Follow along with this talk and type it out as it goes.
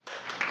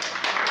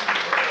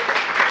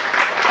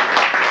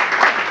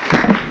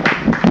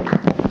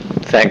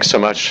Thanks so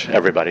much,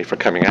 everybody, for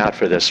coming out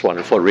for this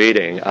wonderful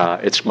reading.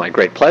 It's my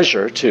great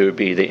pleasure to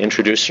be the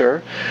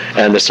introducer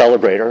and the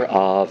celebrator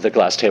of the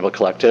Glass Table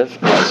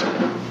Collective,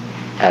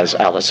 as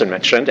Allison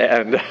mentioned,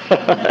 and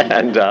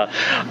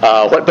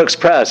What Books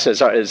Press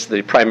is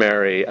the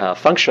primary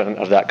function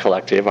of that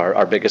collective,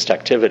 our biggest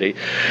activity,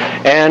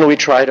 and we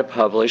try to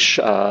publish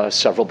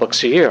several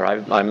books a year.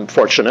 I'm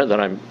fortunate that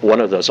I'm one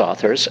of those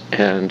authors,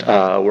 and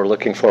we're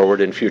looking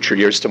forward in future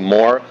years to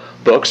more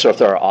books. So if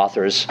there are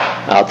authors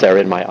out there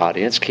in my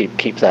audience,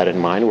 keep that in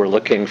mind. We're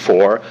looking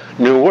for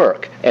new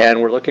work,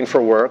 and we're looking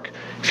for work.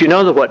 If you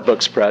know the What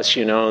Books Press,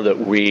 you know that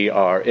we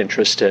are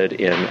interested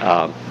in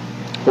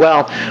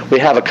we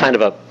have a kind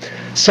of a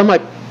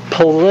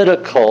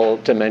semi-political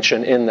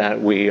dimension in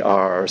that we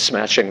are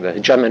smashing the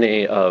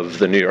hegemony of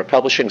the New York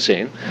publishing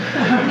scene.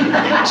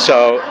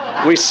 So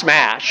we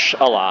smash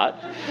a lot.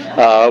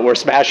 We're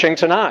smashing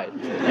tonight.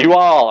 You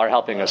all are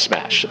helping us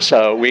smash.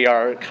 So we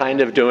are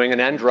kind of doing an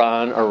end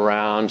run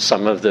around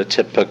some of the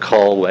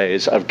typical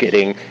ways of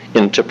getting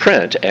into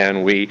print.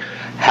 And we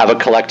have a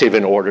collective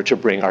in order to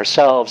bring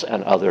ourselves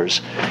and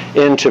others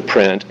into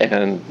print.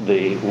 And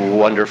the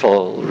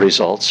wonderful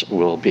results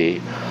will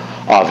be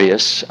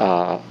obvious,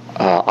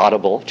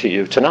 audible to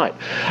you tonight,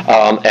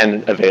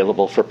 and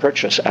available for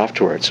purchase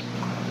afterwards.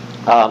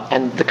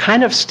 And the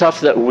kind of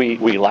stuff that we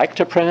like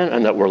to print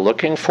and that we're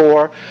looking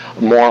for,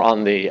 more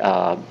on the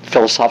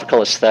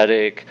philosophical,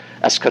 aesthetic,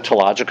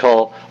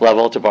 eschatological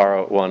level, to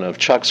borrow one of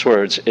Chuck's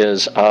words,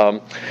 is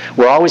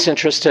we're always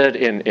interested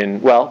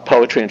in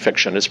poetry and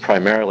fiction is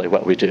primarily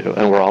what we do,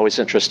 and we're always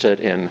interested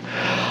in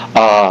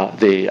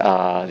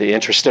the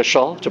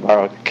interstitial, to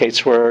borrow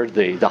Kate's word,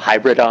 the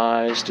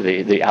hybridized,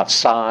 the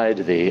outside,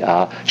 the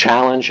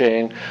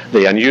challenging,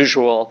 the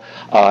unusual,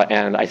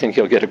 and I think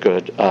you'll get a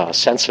good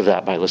sense of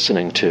that by listening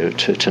to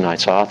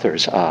tonight's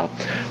authors.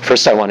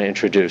 First, I want to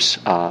introduce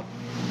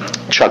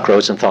Chuck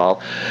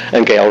Rosenthal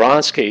and Gail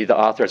Wronsky, the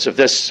authors of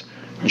this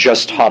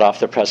just hot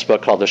off the press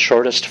book called The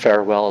Shortest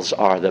Farewells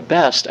Are the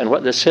Best. And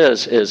what this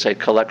is a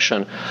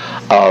collection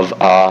of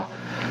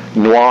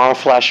noir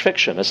flash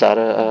fiction. Is that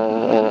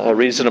a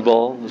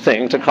reasonable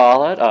thing to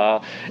call it?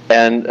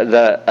 And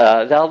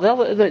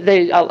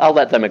I'll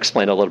let them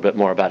explain a little bit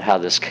more about how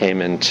this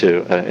came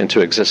into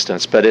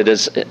existence. But it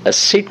is a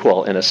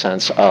sequel, in a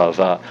sense, of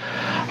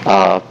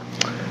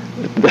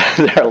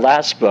their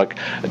last book,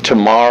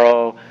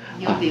 Tomorrow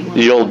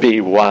You'll Be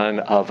One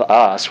of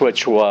Us,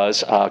 which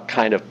was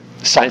kind of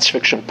science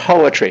fiction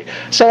poetry.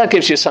 So that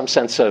gives you some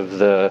sense of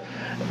the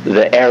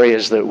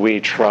areas that we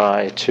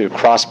try to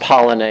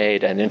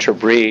cross-pollinate and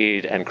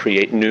interbreed and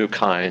create new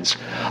kinds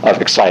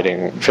of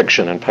exciting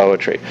fiction and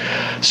poetry.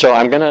 So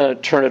I'm going to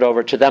turn it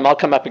over to them. I'll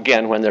come up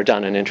again when they're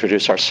done and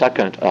introduce our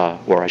second,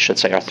 or I should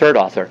say our third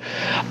author,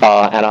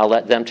 and I'll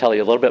let them tell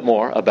you a little bit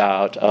more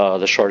about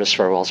The Shortest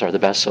Farewells Are the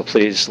Best. So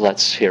please,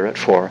 let's hear it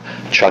for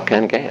Chuck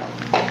and Gail.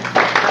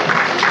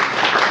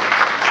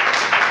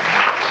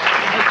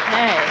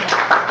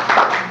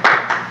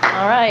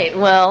 All right.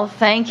 Well,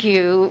 thank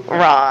you,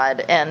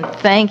 Rod, and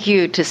thank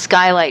you to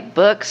Skylight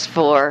Books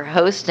for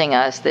hosting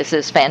us. This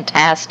is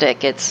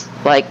fantastic. It's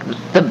like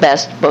the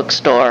best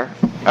bookstore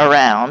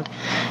around,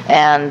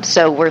 and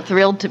so we're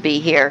thrilled to be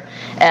here.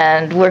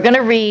 And we're going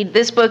to read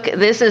this book.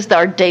 This is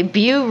our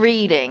debut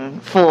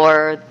reading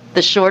for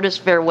The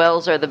Shortest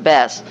Farewells Are the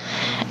Best.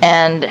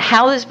 And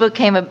how this book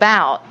came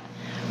about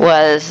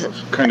was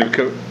kind of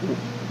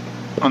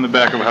on the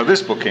back of how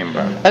this book came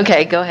about.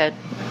 Okay, go ahead.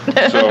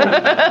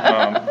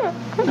 So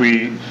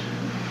we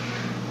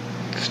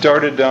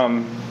started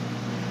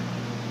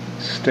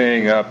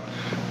staying up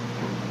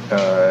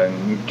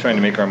and trying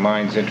to make our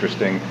minds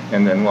interesting,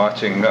 and then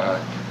watching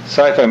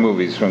sci-fi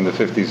movies from the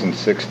 50s and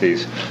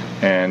 60s.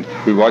 And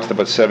we watched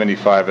about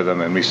 75 of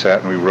them, and we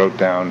sat and we wrote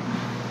down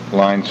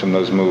lines from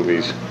those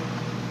movies.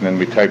 And then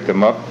we typed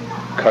them up,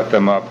 cut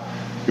them up.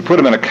 We put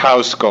them in a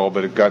cow skull,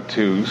 but it got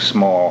too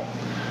small.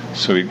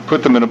 So we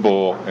put them in a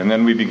bowl, and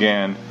then we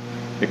began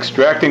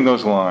extracting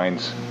those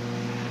lines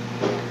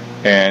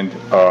and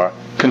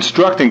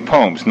constructing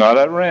poems, not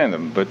at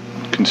random, but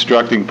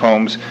constructing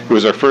poems. It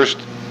was our first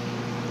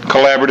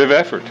collaborative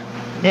effort.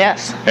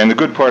 Yes. And the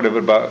good part of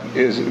it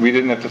is we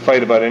didn't have to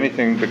fight about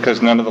anything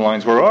because none of the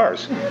lines were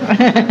ours.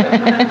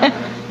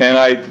 And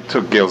I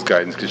took Gail's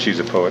guidance because she's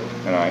a poet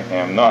and I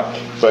am not.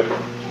 But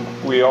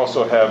we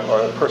also have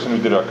our person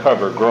who did our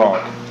cover,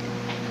 Gronk,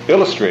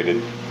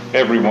 illustrated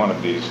every one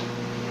of these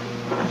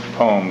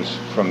poems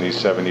from these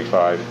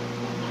 75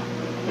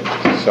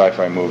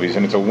 sci-fi movies,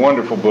 and it's a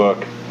wonderful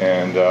book.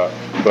 And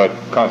but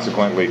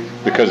consequently,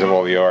 because of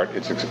all the art,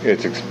 it's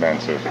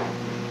expensive.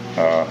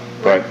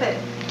 But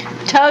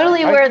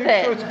totally worth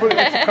it. So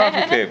it's a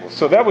coffee table.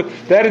 So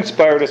that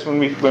inspired us when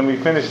we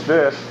finished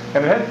this,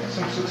 and it had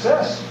some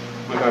success.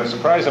 I'm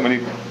surprised how many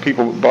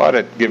people bought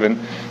it, given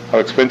how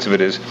expensive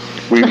it is.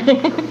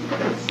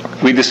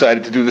 We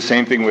decided to do the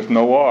same thing with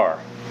Noir,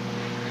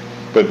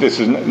 but this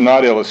is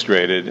not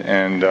illustrated,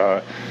 and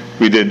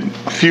we did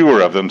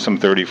fewer of them, some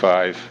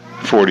 35,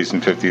 40s,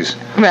 and 50s.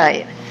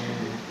 Right.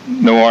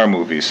 Noir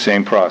movies,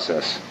 same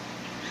process.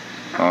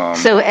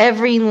 So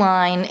every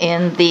line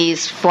in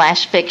these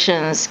flash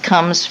fictions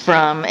comes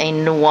from a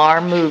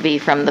noir movie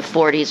from the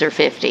 40s or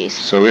 50s.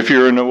 So if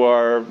you're a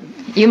noir...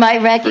 You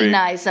might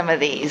recognize some of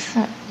these,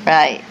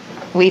 right?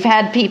 We've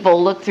had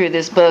people look through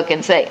this book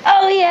and say,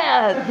 oh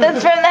yeah,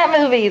 that's from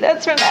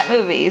that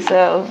movie,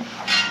 So,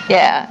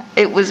 yeah,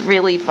 it was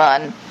really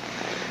fun.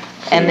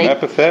 And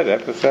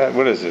epithet,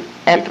 what is it?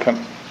 Epigram.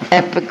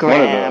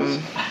 One of those.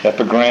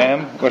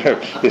 Epigram?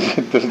 Whatever.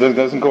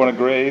 Doesn't go on a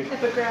grave?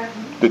 Epigram.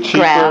 The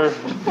cheaper,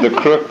 the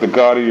crook, the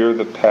gaudier,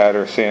 the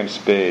patter, Sam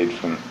Spade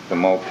from the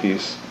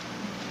Maltese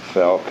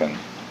Falcon.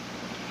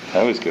 I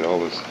always get all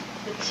those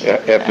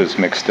F's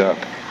mixed up.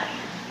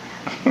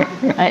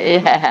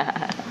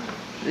 Yeah.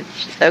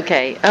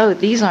 Okay. Oh,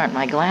 these aren't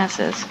my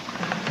glasses.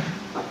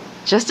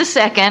 Just a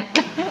second. I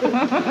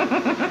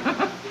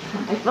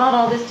thought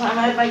all this time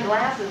I had my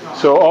glasses on.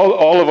 So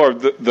all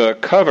of the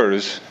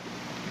covers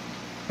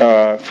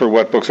for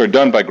What Books are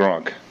done by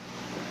Gronk,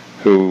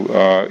 who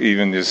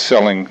even is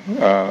selling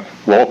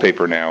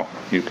wallpaper now.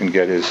 You can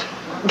get his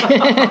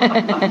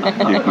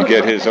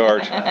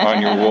art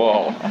on your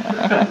wall.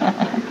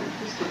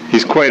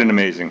 He's quite an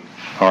amazing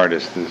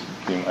artist.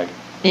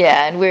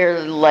 Yeah, and we're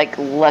like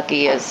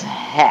lucky as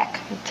heck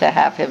to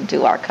have him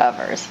do our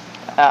covers.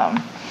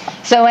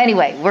 So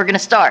anyway, we're going to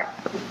start.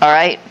 All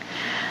right.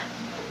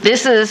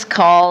 This is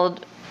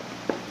called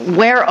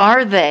Where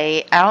Are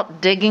They?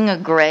 Out Digging a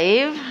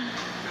Grave?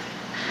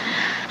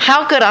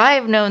 How could I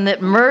have known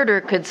that murder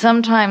could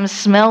sometimes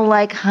smell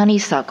like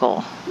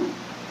honeysuckle?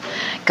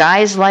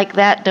 Guys like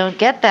that don't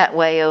get that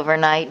way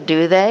overnight,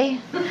 do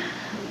they?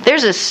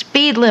 There's a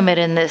speed limit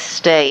in this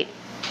state.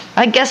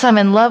 I guess I'm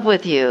in love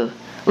with you.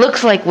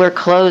 Looks like we're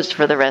closed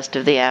for the rest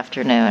of the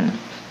afternoon.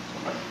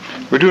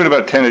 We're doing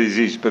about 10 of these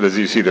each, but as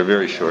you see, they're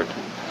very short.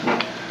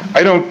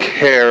 I don't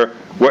care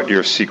what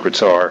your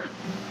secrets are.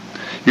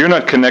 You're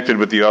not connected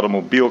with the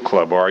Automobile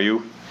Club, are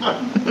you?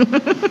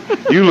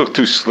 You look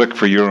too slick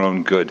for your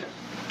own good.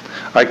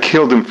 I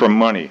killed him for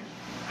money,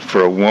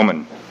 for a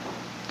woman.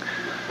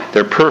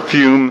 Their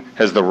perfume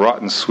has the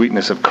rotten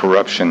sweetness of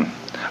corruption.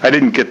 I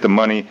didn't get the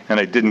money, and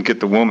I didn't get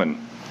the woman.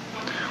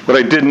 What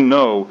I didn't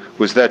know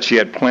was that she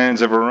had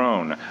plans of her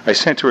own. I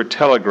sent her a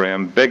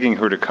telegram begging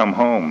her to come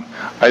home.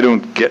 I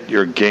don't get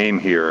your game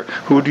here.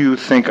 Who do you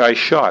think I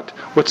shot?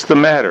 What's the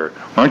matter?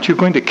 Aren't you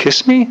going to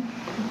kiss me?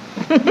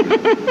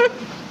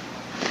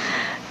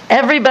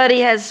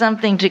 Everybody has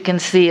something to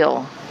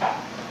conceal.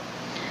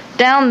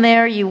 Down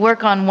there, you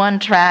work on one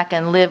track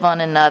and live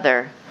on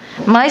another.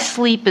 My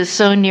sleep is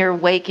so near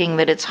waking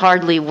that it's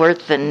hardly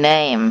worth the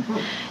name.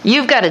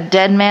 You've got a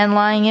dead man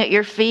lying at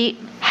your feet.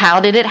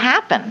 How did it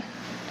happen?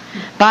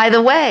 By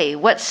the way,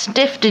 what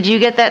stiff did you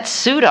get that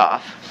suit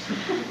off?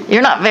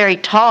 You're not very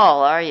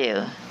tall, are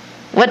you?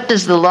 What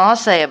does the law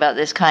say about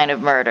this kind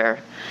of murder?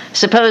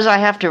 Suppose I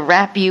have to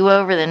rap you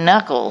over the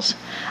knuckles.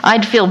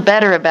 I'd feel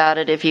better about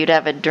it if you'd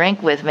have a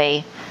drink with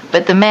me,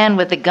 but the man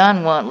with the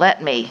gun won't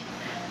let me.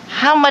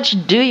 How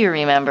much do you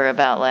remember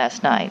about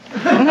last night?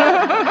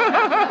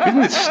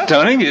 Isn't it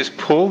stunning? You just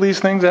pull these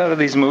things out of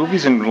these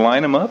movies and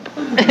line them up.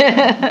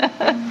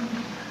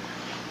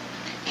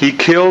 He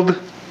killed,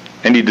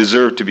 and he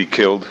deserved to be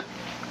killed.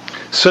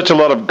 Such a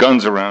lot of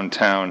guns around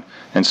town,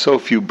 and so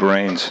few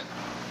brains.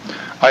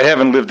 I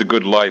haven't lived a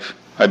good life.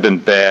 I've been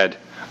bad.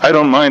 I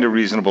don't mind a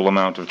reasonable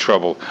amount of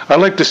trouble. I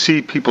like to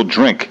see people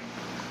drink.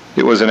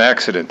 It was an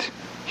accident.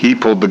 He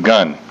pulled the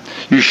gun.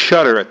 You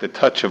shudder at the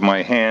touch of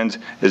my hands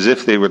as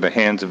if they were the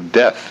hands of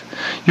death.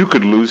 You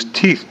could lose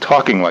teeth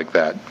talking like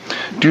that.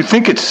 Do you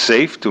think it's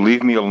safe to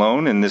leave me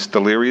alone in this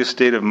delirious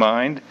state of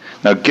mind?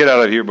 Now get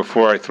out of here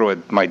before I throw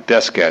my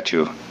desk at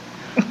you.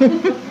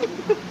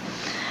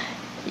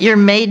 You're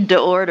made to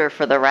order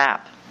for the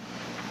rap.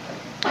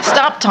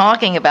 Stop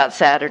talking about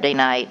Saturday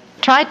night.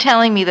 Try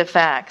telling me the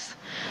facts.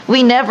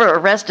 We never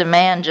arrest a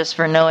man just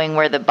for knowing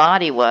where the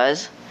body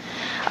was.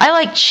 I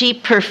like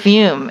cheap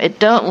perfume. It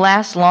don't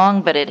last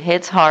long, but it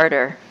hits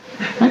harder.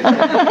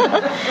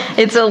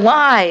 It's a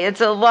lie,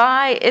 it's a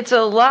lie, it's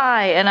a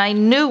lie, and I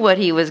knew what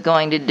he was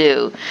going to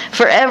do.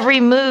 For every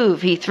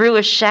move, he threw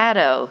a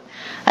shadow.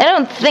 I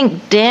don't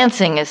think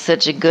dancing is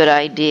such a good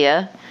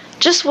idea.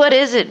 Just what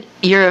is it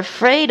you're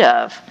afraid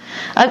of?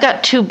 I've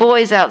got 2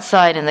 boys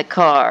outside in the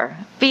car.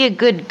 Be a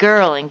good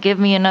girl and give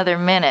me another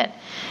minute.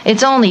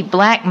 It's only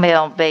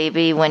blackmail,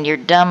 baby, when you're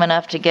dumb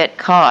enough to get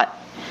caught.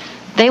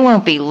 They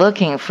won't be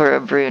looking for a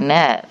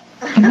brunette.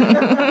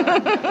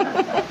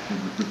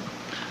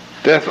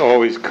 Death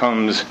always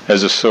comes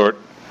as a sort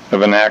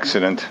of an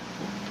accident.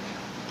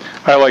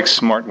 I like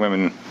smart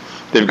women.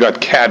 They've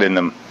got cat in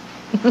them.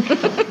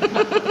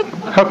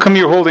 How come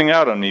you're holding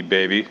out on me,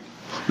 baby?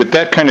 With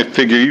that kind of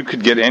figure, you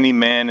could get any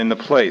man in the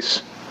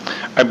place.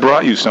 I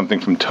brought you something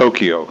from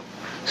Tokyo.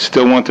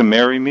 Still want to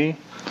marry me?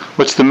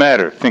 What's the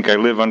matter? Think I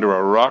live under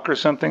a rock or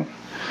something?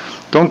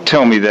 Don't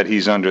tell me that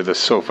he's under the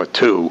sofa,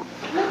 too.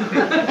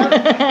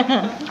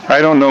 I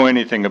don't know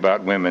anything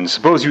about women.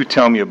 Suppose you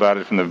tell me about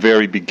it from the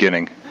very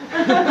beginning.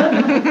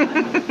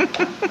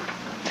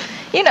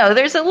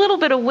 there's a little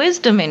bit of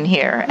wisdom in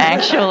here,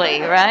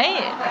 actually,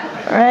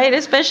 right? Right,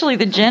 especially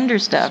the gender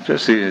stuff.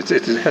 Especially,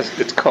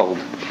 it's cold.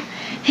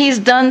 He's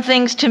done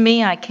things to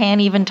me I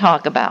can't even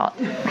talk about.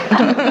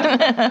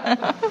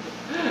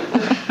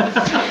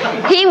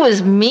 He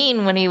was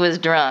mean when he was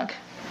drunk.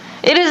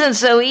 It isn't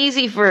so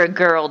easy for a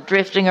girl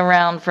drifting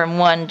around from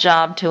one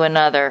job to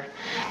another.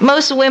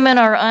 Most women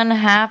are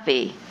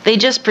unhappy. They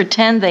just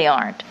pretend they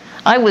aren't.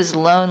 I was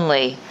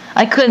lonely.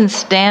 I couldn't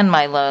stand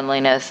my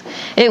loneliness.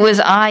 It was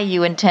I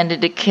you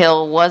intended to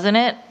kill, wasn't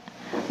it?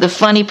 The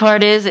funny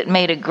part is it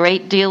made a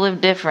great deal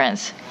of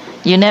difference.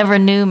 You never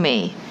knew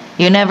me.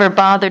 You never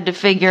bothered to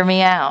figure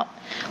me out.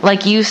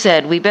 Like you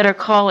said, we better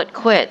call it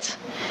quits.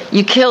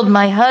 You killed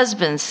my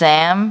husband,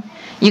 Sam.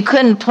 You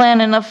couldn't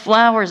plant enough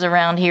flowers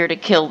around here to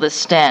kill the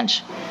stench.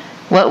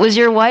 What was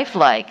your wife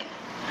like?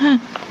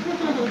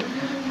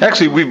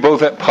 Actually, we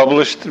both have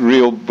published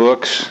real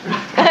books,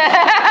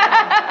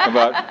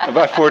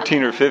 about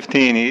 14 or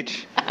 15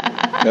 each.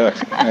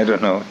 I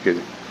don't know. You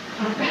could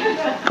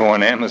go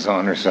on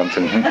Amazon or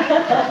something.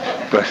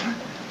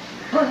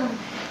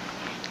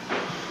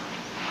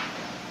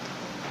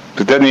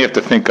 But then you have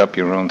to think up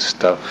your own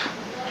stuff.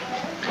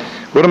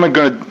 What am I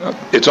going to...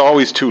 It's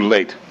always too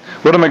late.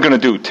 What am I going to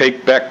do?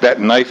 Take back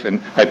that knife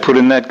and I put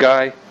in that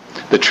guy?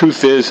 The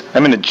truth is,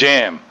 I'm in a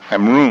jam.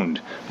 I'm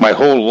ruined. My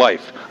whole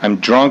life. I'm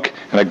drunk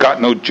and I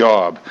got no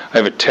job. I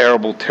have a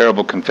terrible,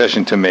 terrible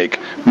confession to make.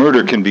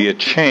 Murder can be a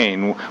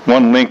chain,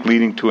 one link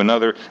leading to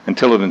another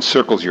until it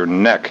encircles your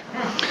neck.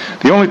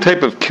 The only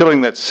type of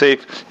killing that's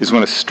safe is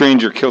when a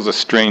stranger kills a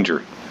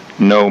stranger.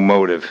 No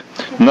motive.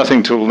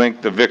 Nothing to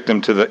link the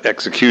victim to the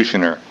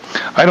executioner.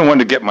 I don't want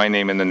to get my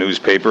name in the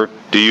newspaper.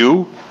 Do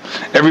you?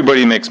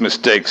 Everybody makes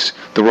mistakes.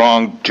 The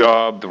wrong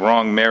job, the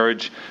wrong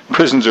marriage.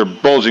 Prisons are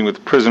bulging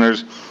with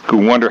prisoners who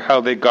wonder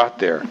how they got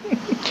there.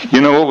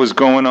 You know what was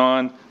going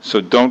on, so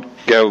don't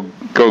go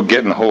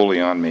getting holy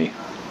on me.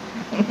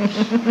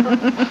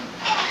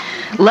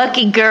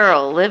 Lucky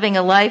girl, living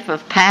a life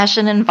of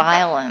passion and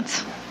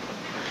violence.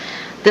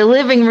 The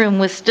living room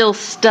was still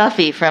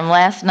stuffy from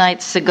last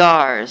night's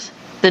cigars.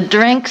 The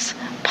drinks,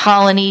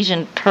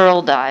 Polynesian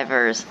pearl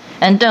divers.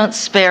 And don't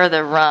spare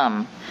the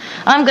rum.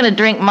 I'm going to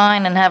drink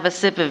mine and have a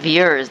sip of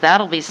yours.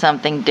 That'll be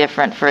something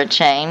different for a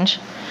change.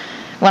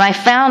 When I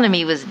found him,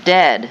 he was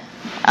dead.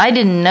 I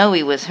didn't know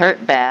he was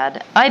hurt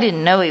bad. I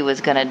didn't know he was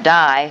going to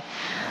die.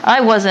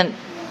 I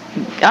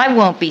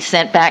won't be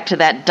sent back to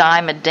that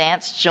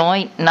dime-a-dance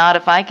joint, not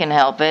if I can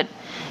help it.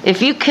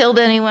 If you killed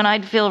anyone,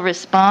 I'd feel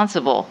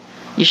responsible.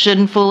 You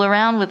shouldn't fool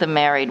around with a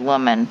married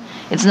woman.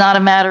 It's not a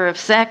matter of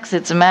sex,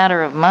 it's a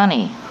matter of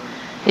money.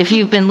 If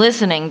you've been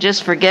listening,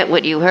 just forget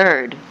what you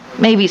heard.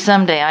 Maybe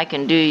someday I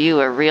can do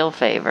you a real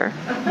favor.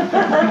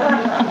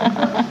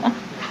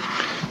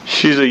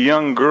 She's a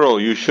young girl.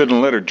 You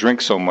shouldn't let her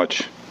drink so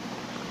much.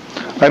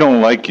 I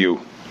don't like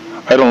you.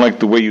 I don't like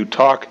the way you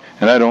talk,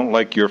 and I don't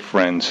like your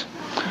friends.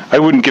 I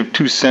wouldn't give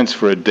 2 cents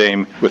for a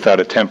dame without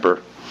a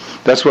temper.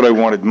 That's what I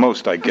wanted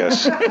most, I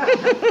guess.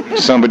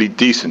 Somebody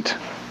decent.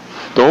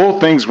 The whole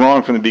thing's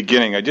wrong from the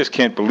beginning. I just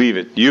can't believe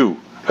it. You,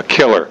 a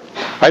killer.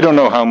 I don't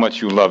know how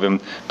much you love him,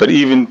 but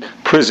even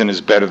prison is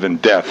better than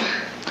death.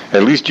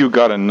 At least you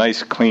got a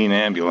nice, clean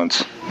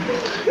ambulance.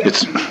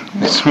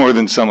 It's more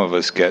than some of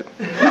us get.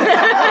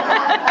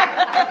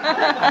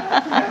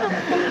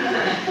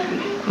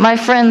 My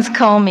friends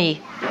call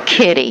me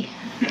Kitty.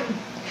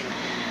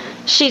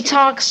 She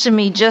talks to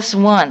me just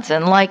once,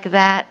 and like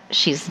that,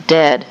 she's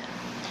dead.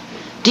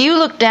 Do you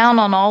look down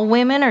on all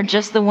women or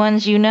just the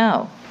ones you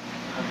know?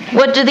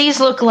 What do these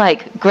look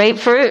like?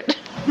 Grapefruit?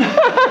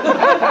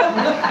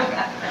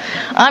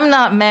 I'm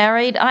not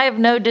married. I have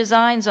no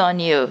designs on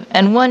you,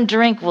 and one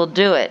drink will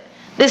do it.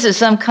 This is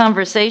some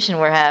conversation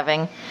we're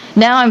having.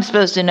 Now I'm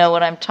supposed to know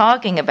what I'm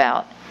talking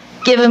about.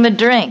 Give him a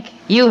drink.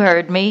 You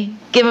heard me.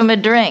 Give him a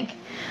drink.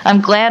 I'm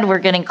glad we're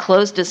getting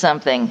close to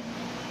something.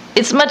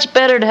 It's much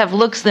better to have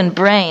looks than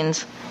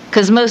brains,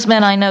 because most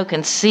men I know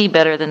can see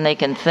better than they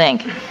can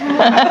think. Give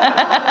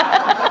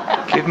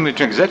him a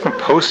drink. Is that from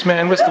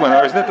Postman? What's the one?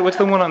 Or is that what's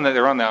the one on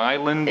they're on the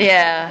island?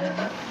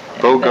 Yeah.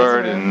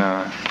 Bogart and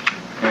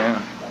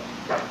yeah.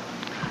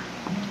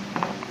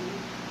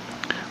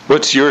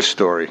 What's your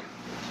story?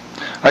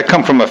 I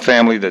come from a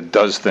family that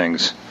does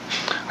things.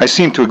 I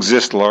seem to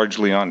exist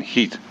largely on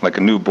heat, like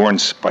a newborn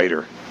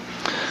spider.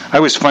 I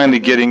was finally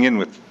getting in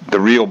with the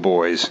real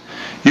boys.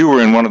 You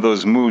were in one of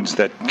those moods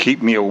that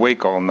keep me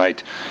awake all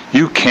night.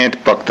 You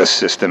can't buck the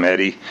system,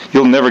 Eddie.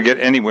 You'll never get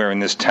anywhere in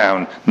this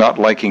town not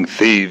liking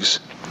thieves.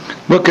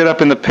 Look it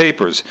up in the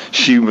papers.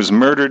 She was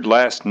murdered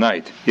last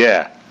night.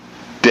 Yeah,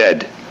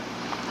 dead.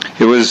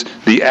 It was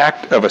the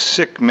act of a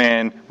sick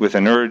man with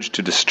an urge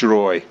to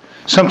destroy.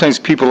 Sometimes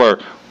people are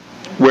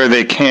where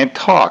they can't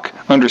talk,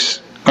 under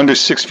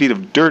 6 feet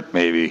of dirt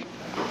maybe.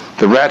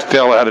 The rat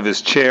fell out of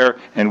his chair,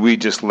 and we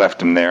just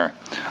left him there.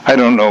 I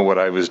don't know what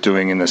I was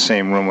doing in the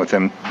same room with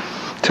him.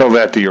 Tell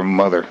that to your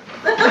mother.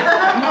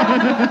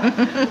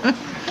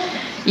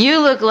 You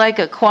look like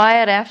a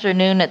quiet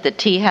afternoon at the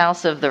tea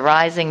house of the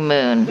rising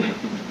moon.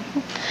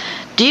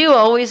 Do you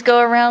always go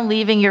around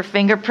leaving your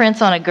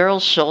fingerprints on a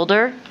girl's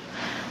shoulder?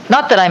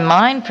 Not that I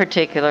mind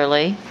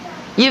particularly.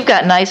 You've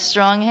got nice,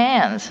 strong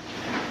hands.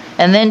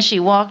 And then she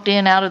walked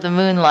in out of the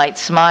moonlight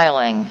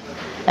smiling,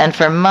 and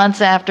for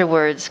months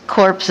afterwards,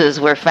 corpses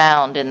were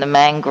found in the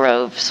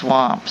mangrove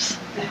swamps.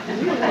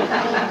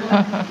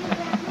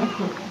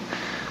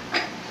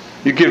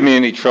 You give me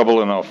any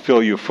trouble and I'll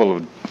fill you full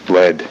of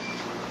lead.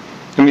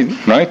 I mean,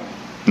 right?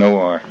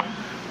 Noir.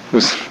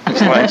 Those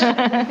lines.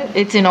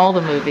 It's in all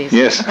the movies.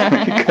 Yes.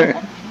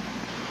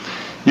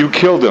 You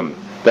killed him.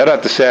 That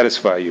ought to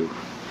satisfy you.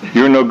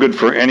 You're no good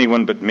for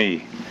anyone but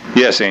me.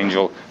 Yes,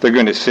 Angel, they're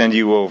going to send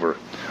you over.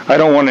 I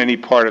don't want any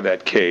part of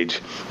that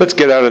cage. Let's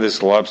get out of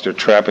this lobster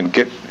trap and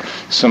get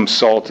some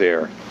salt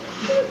air.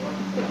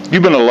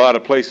 You've been a lot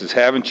of places,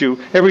 haven't you?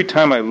 Every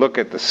time I look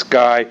at the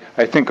sky,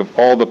 I think of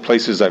all the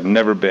places I've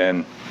never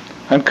been.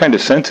 I'm kind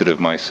of sensitive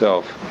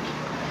myself.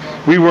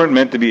 We weren't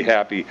meant to be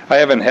happy. I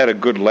haven't had a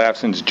good laugh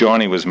since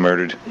Johnny was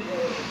murdered.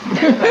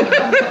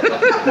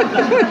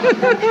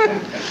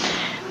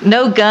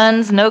 No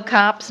guns, no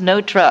cops,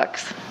 no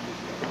trucks.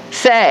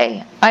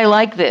 Say, I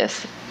like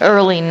this.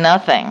 Early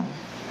nothing.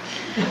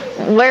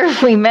 Where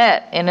have we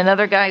met? In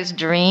another guy's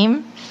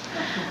dream?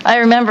 I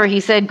remember he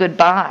said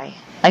goodbye.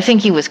 I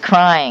think he was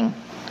crying.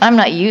 I'm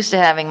not used to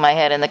having my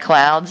head in the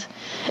clouds.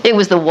 It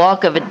was the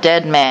walk of a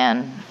dead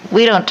man.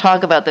 We don't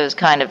talk about those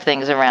kind of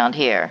things around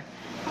here.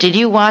 Did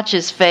you watch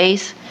his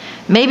face?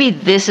 Maybe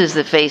this is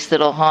the face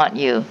that'll haunt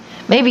you.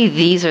 Maybe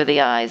these are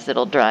the eyes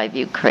that'll drive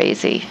you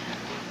crazy.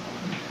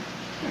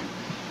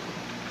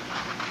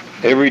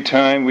 Every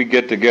time we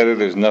get together,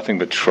 there's nothing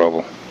but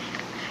trouble.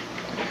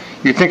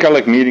 You think I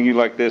like meeting you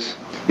like this?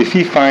 If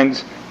he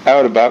finds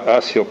out about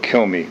us, he'll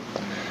kill me.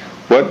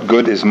 What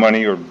good is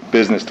money or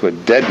business to a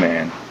dead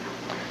man?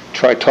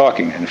 Try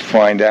talking and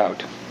find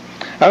out.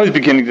 I was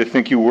beginning to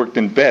think you worked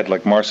in bed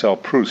like Marcel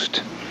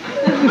Proust.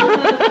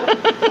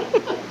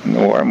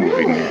 Noir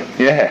movie man.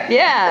 Yeah.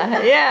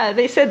 Yeah,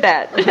 they said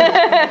that.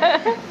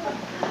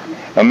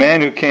 A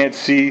man who can't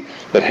see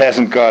that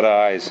hasn't got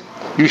eyes.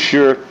 You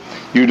sure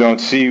you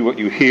don't see what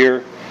you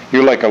hear?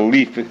 You're like a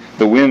leaf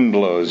the wind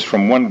blows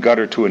from one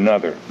gutter to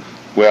another.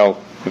 Well,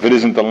 if it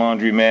isn't the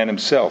laundry man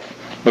himself,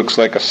 looks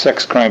like a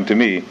sex crime to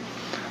me.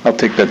 I'll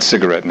take that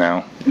cigarette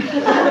now.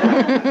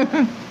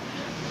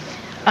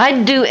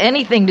 I'd do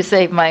anything to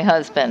save my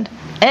husband.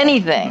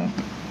 Anything.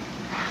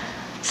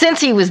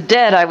 Since he was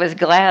dead, I was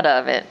glad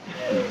of it.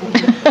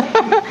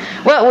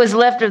 What was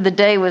left of the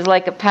day was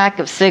like a pack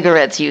of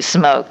cigarettes you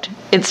smoked.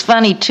 It's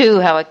funny,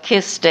 too, how a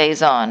kiss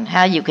stays on,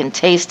 how you can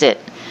taste it.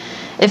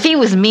 If he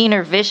was mean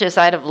or vicious,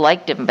 I'd have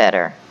liked him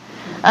better.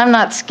 I'm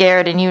not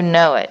scared, and you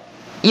know it.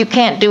 You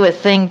can't do a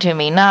thing to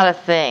me, not a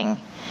thing.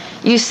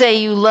 You say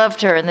you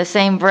loved her in the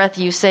same breath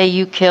you say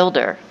you killed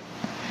her.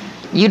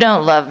 You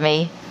don't love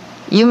me.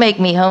 You make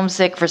me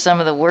homesick for some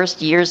of the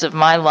worst years of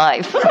my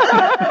life.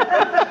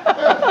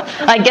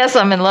 I guess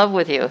I'm in love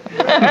with you.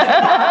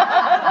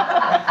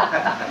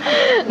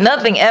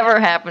 Nothing ever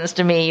happens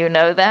to me, you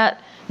know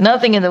that.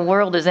 Nothing in the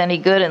world is any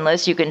good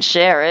unless you can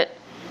share it.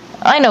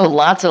 I know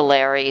lots of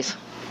Larrys.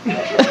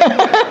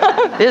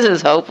 This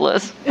is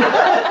hopeless.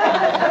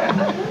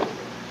 I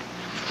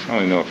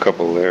only know a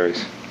couple of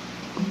Larrys.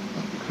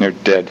 They're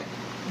dead.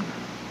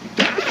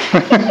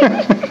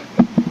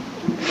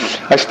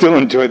 I still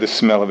enjoy the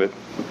smell of it.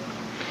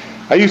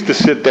 I used to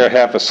sit there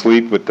half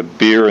asleep with the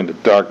beer and the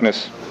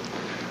darkness.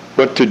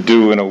 What to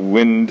do in a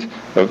wind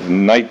of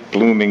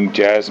night-blooming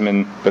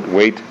jasmine but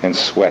wait and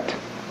sweat.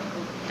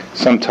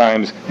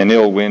 Sometimes an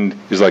ill wind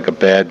is like a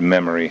bad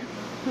memory.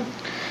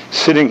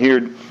 Sitting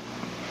here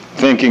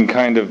thinking's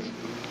kind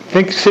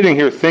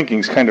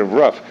of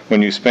rough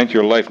when you spent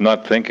your life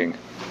not thinking.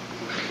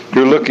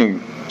 You're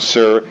looking,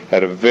 sir,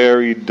 at a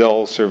very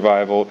dull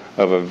survival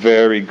of a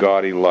very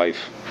gaudy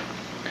life.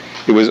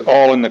 It was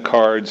all in the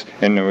cards,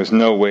 and there was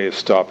no way of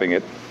stopping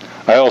it.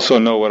 I also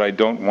know what I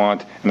don't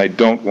want, and I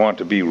don't want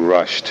to be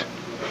rushed.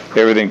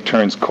 Everything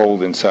turns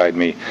cold inside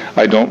me.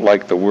 I don't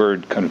like the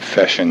word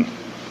confession,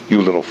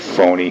 you little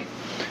phony.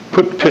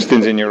 Put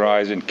pistons in your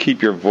eyes and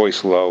keep your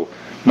voice low.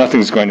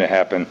 Nothing's going to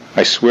happen.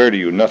 I swear to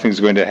you, nothing's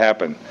going to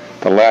happen.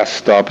 The last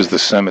stop is the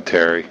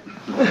cemetery.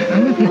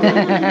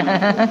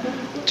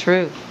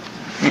 True.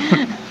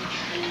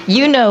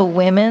 You know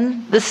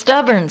women, the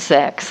stubborn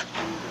sex.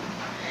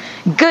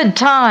 Good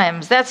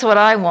times, that's what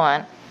I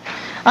want.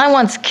 I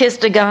once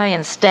kissed a guy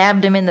and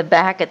stabbed him in the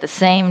back at the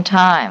same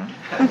time.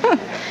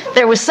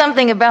 There was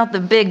something about the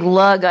big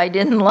lug I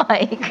didn't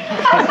like.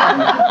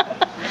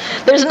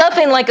 There's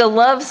nothing like a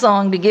love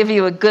song to give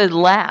you a good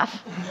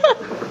laugh.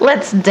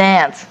 Let's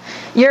dance.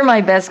 You're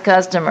my best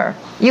customer.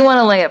 You want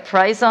to lay a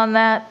price on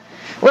that?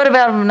 What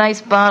about a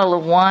nice bottle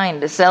of wine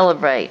to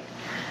celebrate?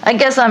 I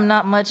guess I'm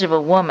not much of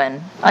a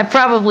woman. I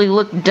probably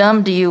looked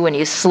dumb to you when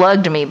you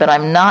slugged me, but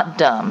I'm not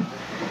dumb.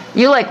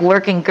 You like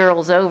working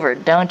girls over,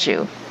 don't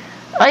you?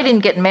 I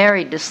didn't get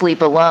married to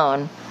sleep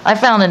alone. I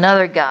found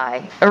another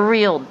guy, a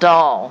real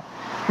doll.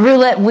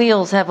 Roulette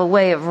wheels have a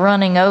way of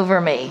running over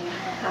me.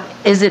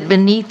 Is it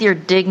beneath your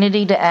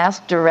dignity to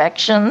ask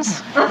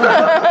directions?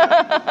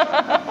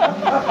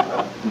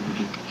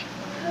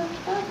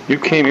 You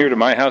came here to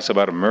my house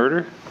about a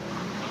murder?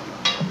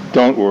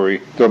 Don't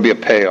worry, there'll be a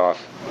payoff.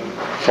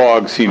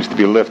 Fog seems to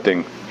be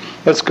lifting.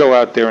 Let's go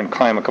out there and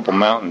climb a couple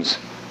mountains.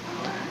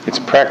 It's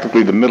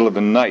practically the middle of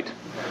the night.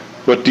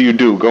 What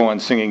do? Go on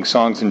singing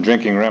songs and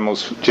drinking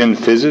Ramel's gin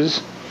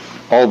fizzes?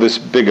 All these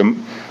big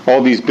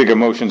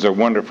emotions are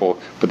wonderful,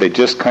 but they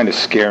just kind of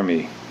scare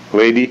me.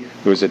 Lady,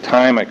 there was a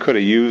time I could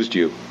have used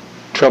you.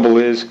 Trouble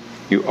is,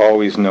 you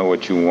always know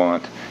what you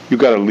want. You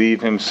got to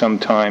leave him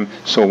sometime,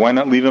 so why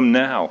not leave him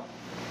now?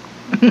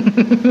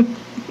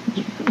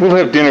 We'll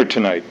have dinner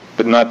tonight,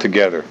 but not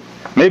together.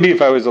 Maybe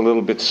if I was a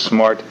little bit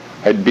smart,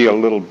 I'd be a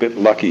little bit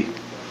lucky.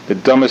 The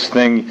dumbest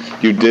thing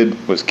you did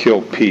was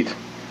kill Pete.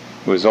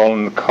 It was all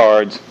in the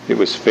cards. It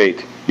was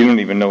fate. You don't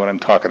even know what I'm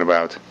talking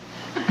about.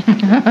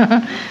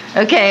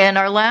 Okay, and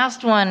our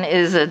last one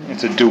is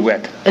It's a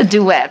duet. A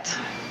duet.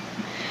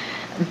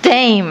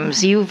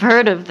 Dames, you've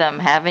heard of them,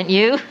 haven't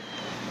you?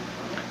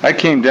 I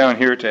came down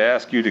here to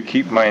ask you to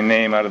keep my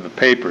name out of the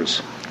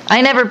papers.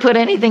 I never put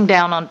anything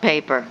down on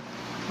paper.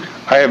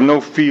 I have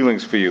no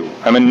feelings for you.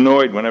 I'm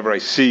annoyed whenever I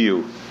see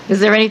you. Is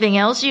there anything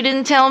else you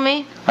didn't tell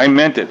me? I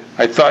meant it.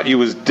 I thought you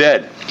was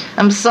dead.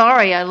 I'm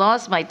sorry, I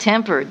lost my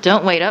temper.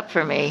 Don't wait up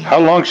for me. How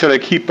long should I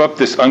keep up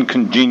this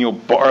uncongenial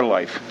bar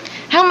life?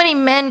 How many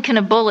men can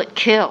a bullet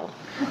kill?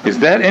 Is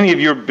that any of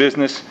your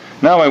business?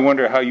 Now I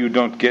wonder how you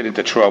don't get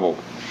into trouble.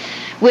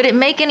 Would it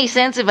make any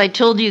sense if I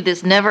told you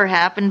this never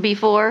happened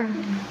before?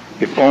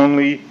 If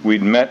only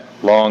we'd met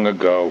long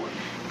ago.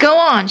 Go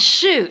on,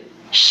 shoot.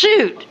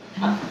 Shoot.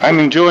 I'm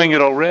enjoying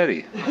it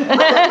already.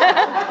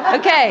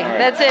 Okay,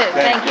 that's it.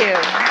 Thank you.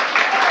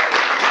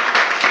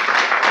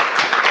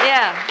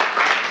 Yeah.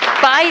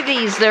 Buy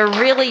these. They're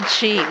really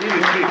cheap.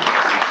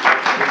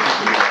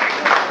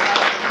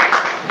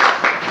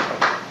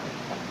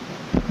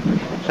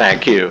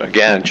 Thank you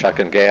again, Chuck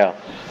and Gail.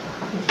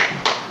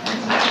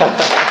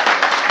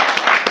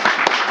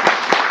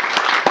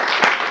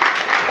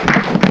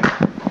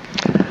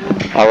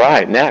 All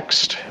right,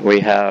 next we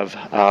have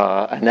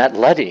Annette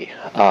Leddy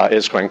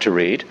is going to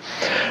read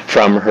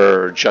from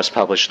her just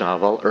published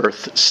novel,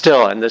 Earth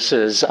Still. And this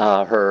is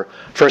her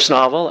first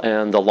novel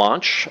and the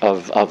launch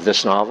of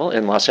this novel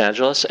in Los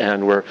Angeles.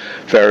 And we're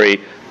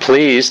very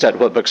pleased at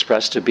What Books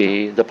Press to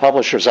be the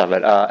publishers of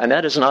it.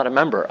 Annette is not a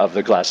member of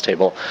the Glass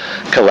Table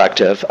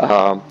Collective,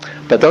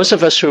 but those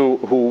of us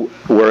who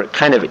were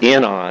kind of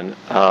in on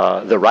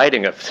the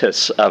writing of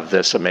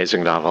this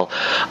amazing novel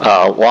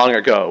long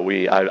ago,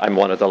 I'm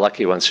one of the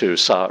lucky ones who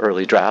saw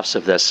early drafts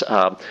of this.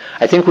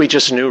 I think we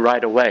just knew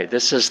right away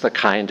this is the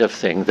kind of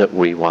thing that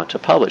we want to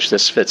publish.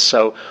 This fits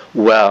so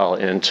well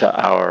into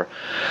our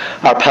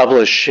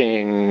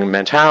publishing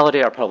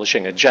mentality, our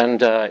publishing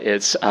agenda.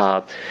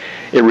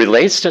 It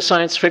relates to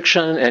science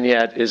fiction and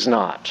yet is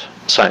not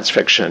science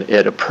fiction.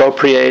 It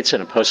appropriates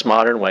in a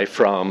postmodern way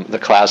from the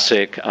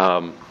classic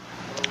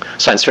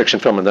science fiction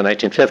film in the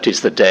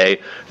 1950s, The Day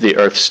the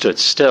Earth Stood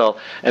Still,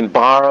 and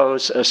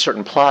borrows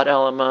certain plot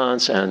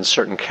elements and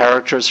certain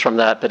characters from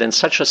that, but in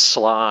such a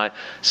sly,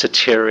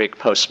 satiric,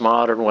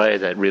 postmodern way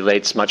that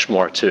relates much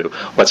more to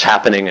what's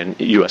happening in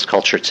U.S.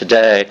 culture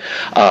today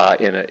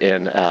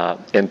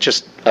in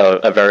just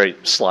a very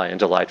sly and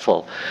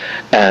delightful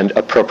and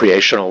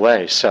appropriational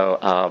way.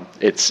 So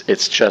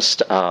it's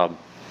just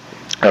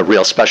a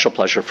real special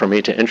pleasure for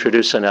me to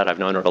introduce Annette. I've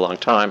known her a long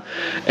time,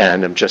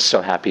 and I'm just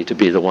so happy to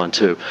be the one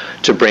to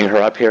bring her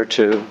up here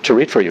to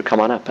read for you. Come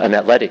on up,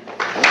 Annette Leddy.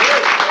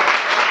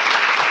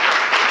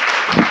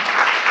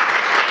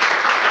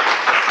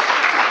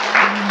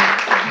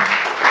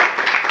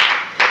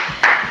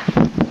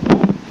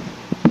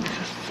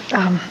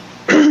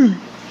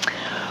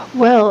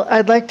 Well,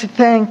 I'd like to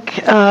thank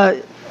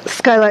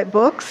Skylight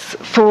Books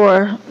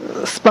for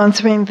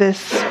sponsoring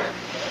this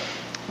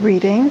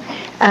reading,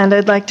 and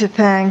I'd like to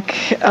thank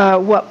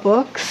What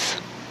Books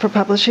for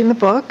publishing the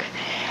book,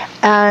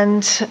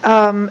 and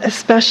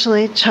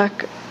especially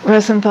Chuck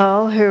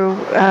Rosenthal, who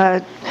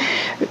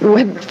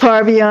went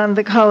far beyond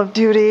the call of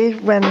duty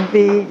when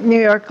the New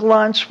York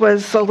launch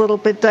was a little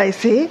bit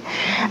dicey,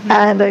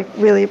 and I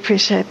really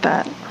appreciate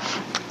that.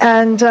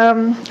 And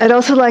I'd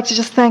also like to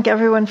just thank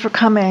everyone for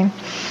coming,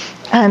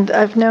 and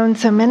I've known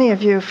so many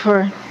of you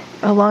for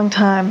a long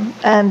time,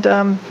 and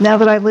now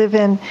that I live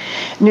in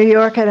New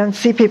York, I don't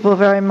see people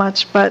very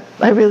much, but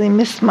I really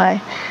miss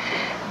my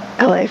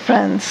LA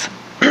friends.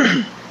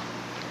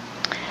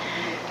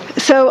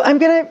 So I'm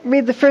going to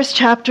read the first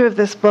chapter of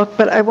this book,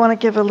 but I want to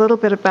give a little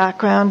bit of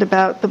background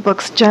about the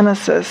book's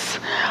genesis.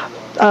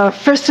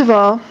 First of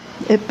all,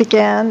 it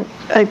began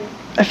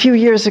a few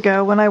years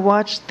ago when I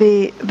watched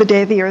The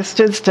Day the Earth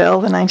Stood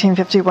Still, the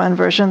 1951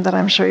 version that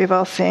I'm sure you've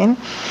all seen.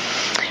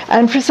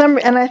 And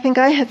I think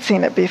I had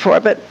seen it before,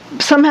 but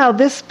somehow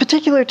this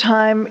particular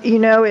time,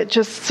 it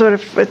just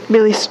it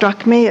really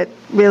struck me. It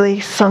really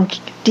sunk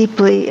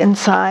deeply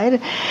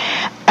inside,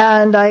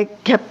 and I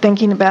kept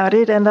thinking about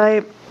it. And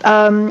I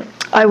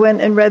went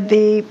and read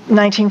the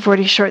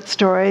 1940 short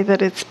story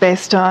that it's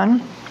based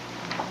on,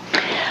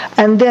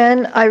 and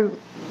then I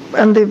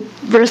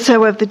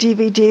verso of the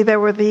DVD, there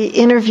were the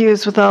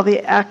interviews with all the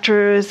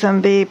actors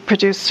and the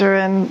producer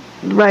and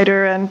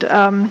writer, and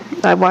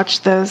I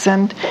watched those.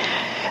 And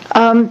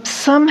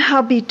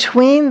somehow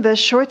between the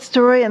short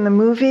story and the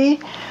movie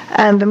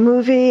and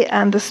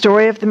the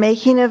story of the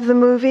making of the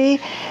movie,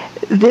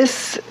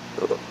 this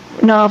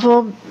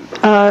novel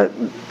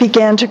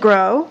began to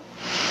grow.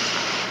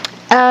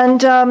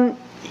 And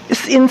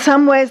in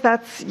some ways,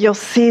 you'll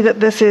see that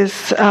this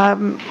is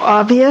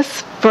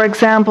obvious. For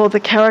example, the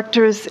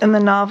characters in the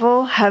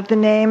novel have the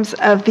names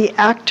of the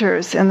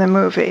actors in the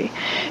movie.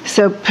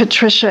 So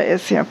Patricia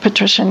is,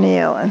 Patricia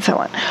Neal, and so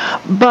on.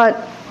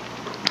 But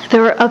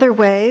there are other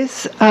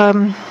ways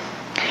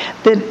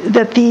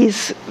that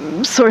these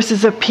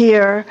sources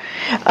appear.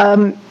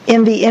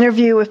 In the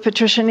interview with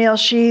Patricia Neal,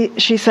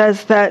 she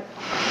says that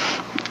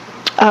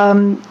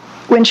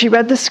when she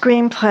read the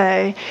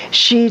screenplay,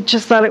 she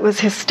just thought it was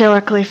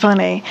hysterically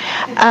funny.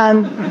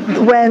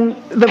 And when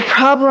the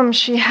problem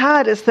she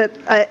had is that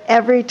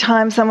every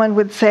time someone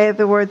would say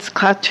the words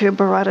 "klatu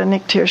barada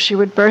niktir," she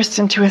would burst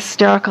into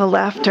hysterical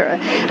laughter,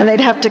 and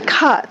they'd have to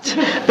cut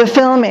the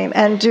filming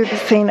and do the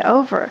scene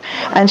over.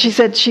 And she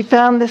said she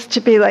found this to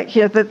be like,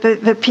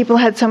 that people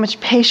had so much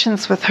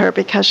patience with her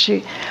because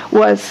she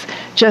was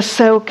just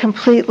so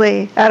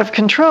completely out of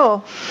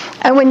control.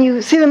 And when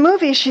you see the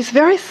movie, she's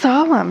very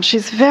solemn.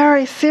 She's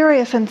very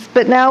serious,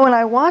 but now when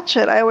I watch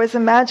it, I always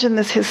imagine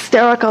this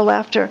hysterical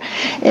laughter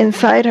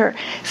inside her.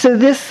 So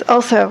this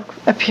also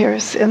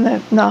appears in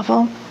the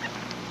novel.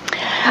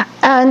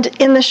 And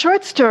in the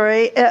short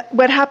story,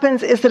 what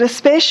happens is that a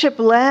spaceship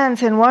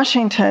lands in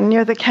Washington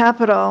near the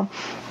Capitol,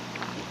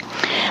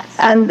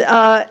 and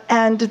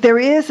there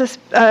is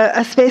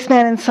a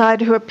spaceman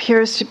inside who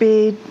appears to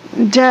be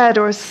dead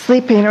or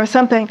sleeping or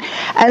something,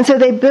 and so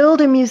they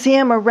build a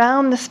museum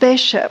around the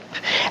spaceship,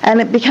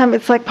 and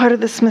it's like part of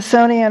the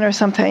Smithsonian or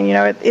something.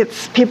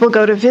 It's people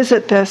go to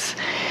visit this,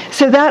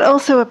 so that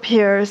also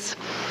appears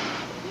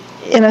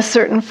in a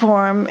certain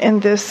form in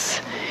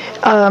this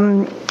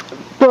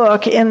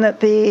book, in that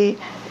the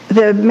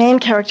main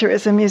character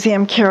is a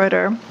museum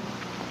curator.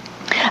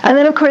 And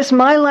then, of course,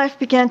 my life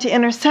began to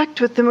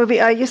intersect with the movie.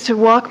 I used to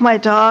walk my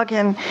dog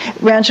in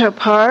Rancho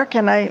Park,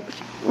 and I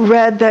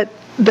read that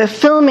the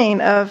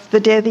filming of The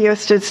Day the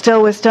Earth Stood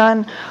Still was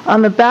done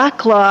on the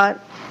back lot.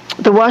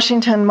 The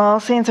Washington Mall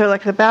scenes are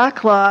like the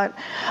back lot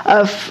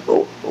of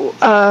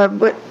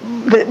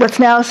what's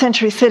now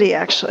Century City,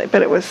 actually.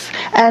 But it was,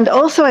 and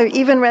also I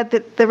even read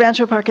that the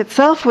Rancho Park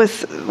itself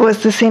was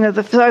the scene of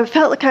the film. I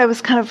felt like I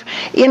was kind of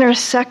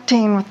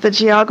intersecting with the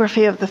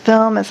geography of the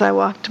film as I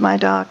walked my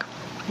dog.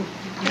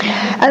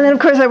 And then, of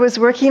course, I was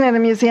working at a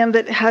museum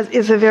that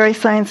is a very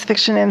science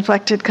fiction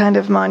inflected kind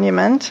of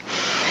monument.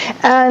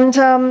 And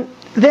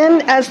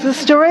then, as the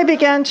story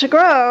began to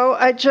grow,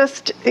 I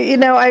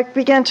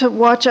began to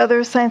watch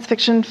other science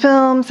fiction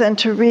films and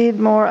to read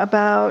more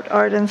about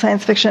art and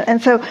science fiction.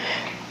 And so,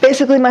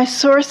 basically, my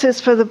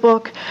sources for the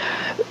book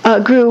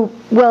grew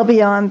well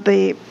beyond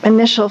the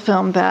initial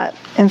film that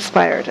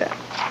inspired it.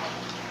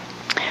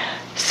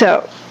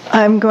 So,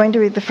 I'm going to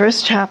read the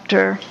first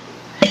chapter.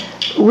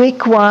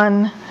 Week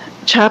 1,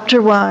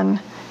 Chapter 1,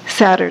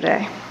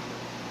 Saturday.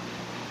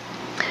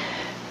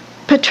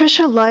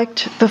 Patricia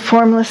liked the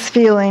formless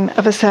feeling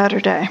of a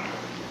Saturday.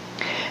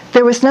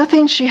 There was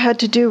nothing she had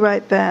to do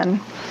right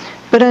then,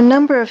 but a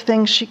number of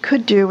things she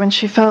could do when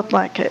she felt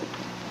like it.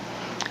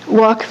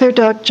 Walk their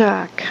dog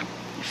Jack,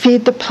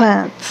 feed the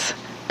plants,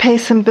 pay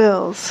some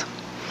bills.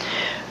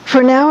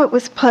 For now it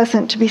was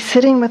pleasant to be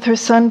sitting with her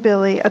son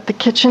Billy at the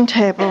kitchen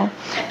table,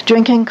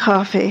 drinking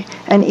coffee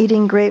and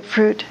eating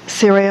grapefruit,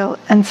 cereal,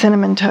 and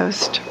cinnamon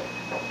toast.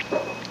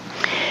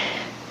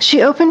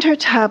 She opened her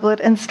tablet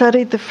and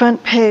studied the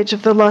front page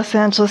of the Los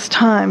Angeles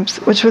Times,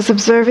 which was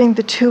observing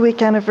the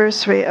 2-week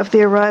anniversary of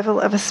the arrival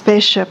of a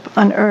spaceship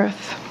on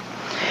Earth.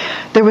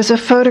 There was a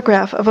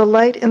photograph of a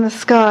light in the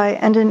sky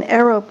and an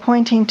arrow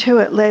pointing to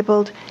it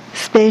labeled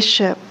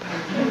 "Spaceship."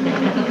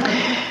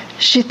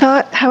 She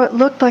thought how it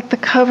looked like the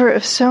cover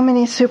of so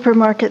many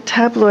supermarket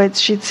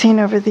tabloids she'd seen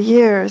over the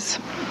years.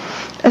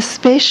 A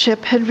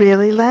spaceship had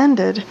really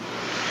landed.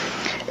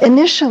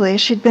 Initially,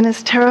 she'd been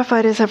as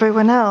terrified as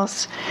everyone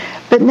else,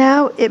 but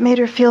now it made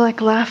her feel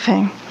like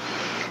laughing,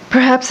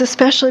 perhaps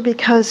especially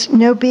because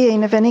no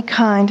being of any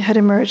kind had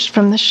emerged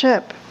from the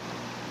ship.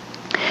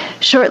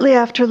 Shortly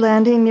after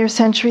landing near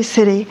Century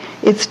City,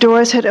 its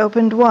doors had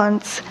opened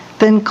once,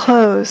 then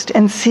closed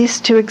and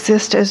ceased to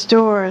exist as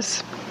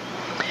doors.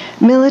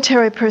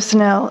 Military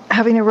personnel,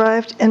 having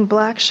arrived in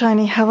black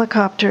shiny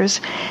helicopters,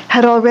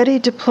 had already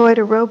deployed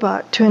a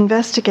robot to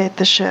investigate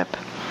the ship.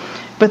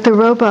 But the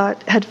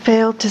robot had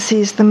failed to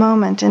seize the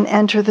moment and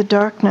enter the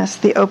darkness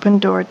the open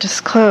door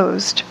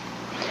disclosed.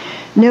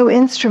 No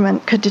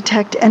instrument could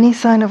detect any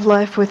sign of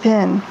life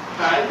within,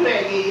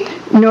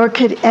 nor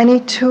could any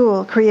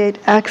tool create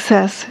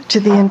access to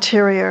the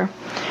interior.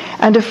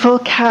 And a full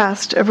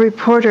cast of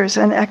reporters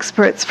and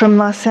experts from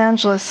Los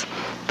Angeles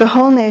The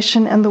whole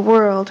nation and the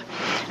world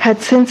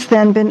had since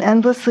then been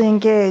endlessly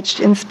engaged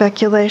in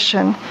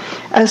speculation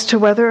as to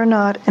whether or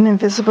not an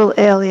invisible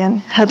alien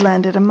had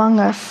landed among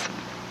us.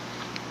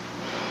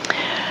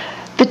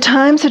 The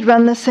Times had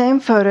run the same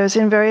photos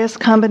in various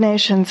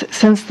combinations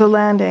since the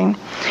landing,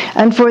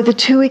 and for the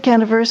 2-week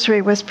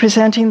anniversary was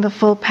presenting the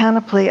full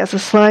panoply as a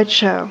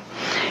slideshow,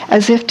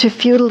 as if to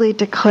futilely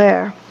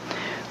declare,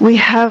 "We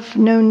have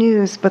no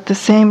news but the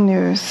same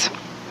news."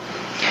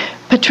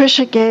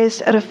 Patricia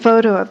gazed at a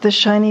photo of the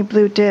shiny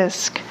blue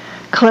disk,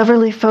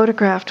 cleverly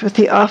photographed with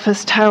the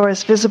office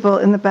towers visible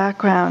in the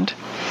background,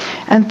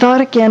 and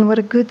thought again what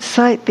a good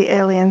site the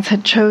aliens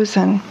had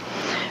chosen,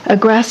 a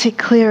grassy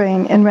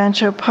clearing in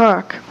Rancho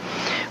Park,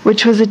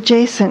 which was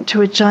adjacent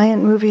to a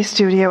giant movie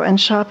studio and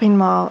shopping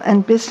mall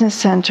and business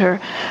center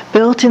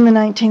built in the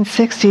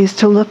 1960s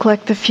to look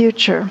like the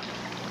future,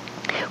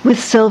 with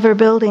silver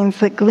buildings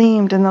that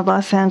gleamed in the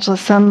Los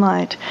Angeles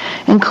sunlight,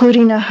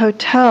 including a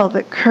hotel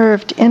that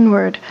curved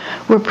inward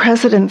where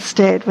presidents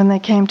stayed when they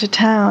came to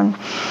town,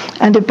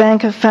 and a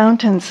bank of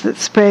fountains that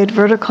sprayed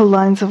vertical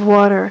lines of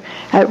water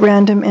at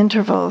random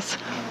intervals,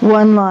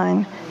 1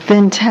 line,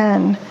 then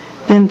 10,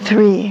 then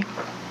 3.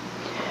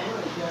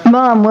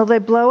 "Mom, will they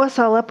blow us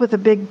all up with a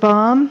big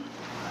bomb?"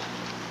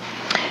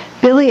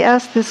 Billy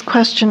asked this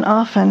question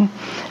often,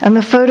 and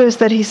the photos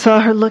that he saw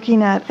her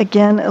looking at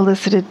again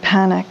elicited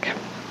panic.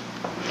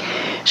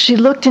 She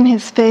looked in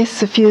his face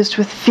suffused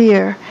with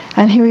fear,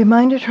 and he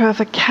reminded her of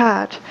a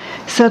cat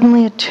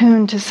suddenly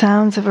attuned to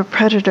sounds of a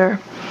predator.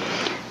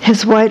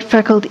 His white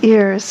freckled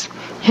ears,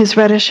 his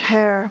reddish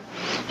hair,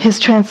 his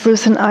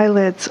translucent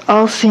eyelids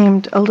all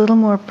seemed a little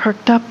more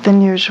perked up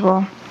than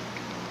usual.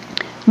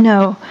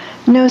 No,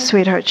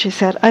 sweetheart," she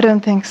said, "I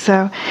don't think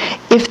so.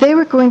 If they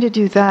were going to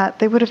do that,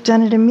 they would have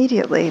done it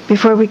immediately,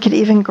 before we could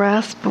even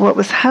grasp what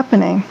was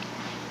happening."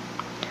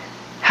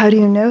 "How do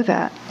you know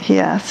that?" he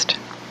asked.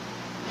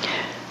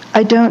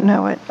 "I don't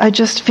know it. I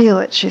just feel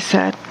it," she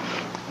said,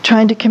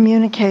 trying to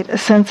communicate a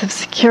sense of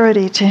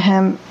security to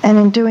him, and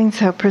in doing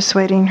so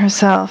persuading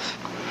herself.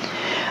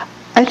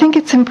 "I think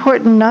it's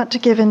important not to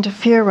give in to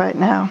fear right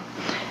now.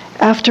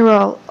 After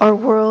all, our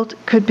world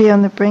could be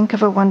on the brink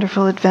of a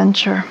wonderful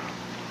adventure."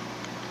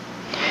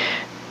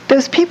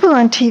 "Those people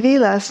on TV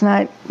last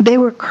night, they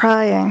were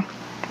crying."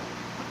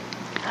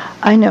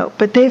 "I know,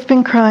 but they've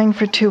been crying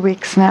for 2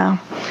 weeks now.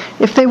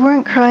 If they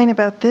weren't crying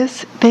about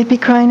this, they'd be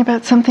crying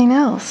about something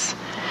else.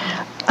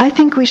 I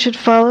think we should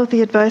follow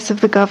the advice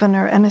of the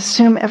governor and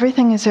assume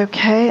everything is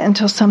okay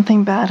until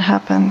something bad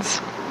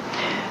happens.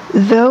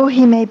 Though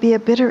he may be a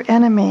bitter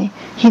enemy,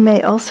 he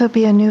may also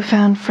be a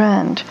newfound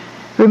friend.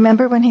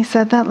 Remember when he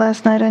said that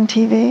last night on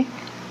TV?"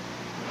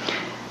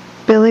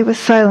 Billy was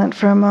silent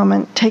for a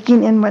moment,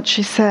 taking in what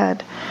she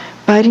said,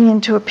 biting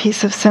into a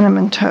piece of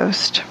cinnamon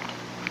toast.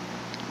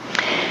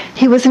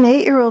 He was an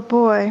 8-year-old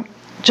boy,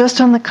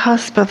 just on the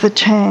cusp of the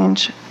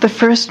change, the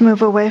first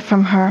move away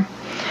from her.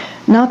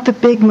 Not the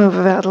big move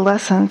of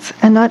adolescence,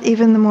 and not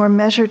even the more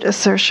measured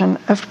assertion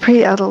of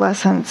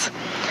pre-adolescence,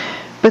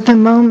 but the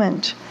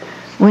moment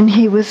when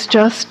he was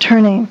just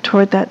turning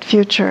toward that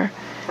future,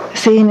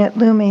 seeing it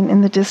looming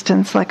in the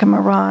distance like a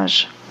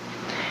mirage.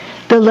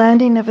 The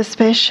landing of a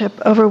spaceship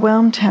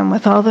overwhelmed him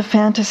with all the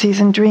fantasies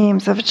and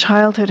dreams of a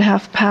childhood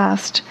half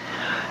past,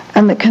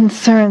 and the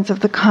concerns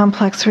of the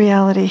complex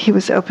reality he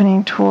was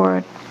opening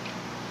toward.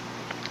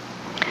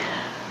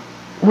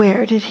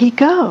 "Where did he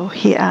go?"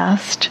 he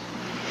asked,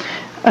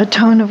 a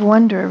tone of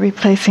wonder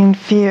replacing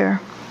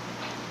fear.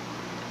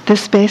 "The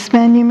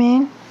spaceman, you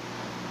mean?"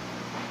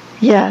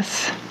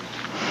 "Yes.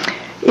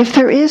 If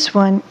there is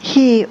one,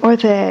 he or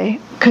they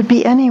could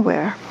be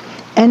anywhere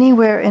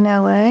in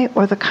LA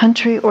or the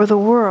country or the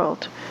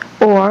world,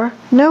 or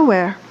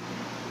nowhere.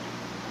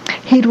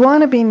 He'd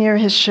want to be near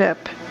his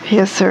ship," he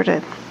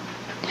asserted.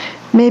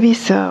 "Maybe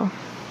so."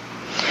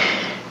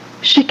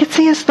 She could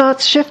see his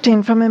thoughts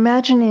shifting from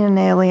imagining an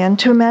alien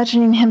to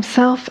imagining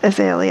himself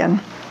as alien.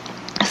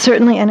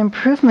 Certainly an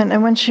improvement,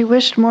 and one she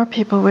wished more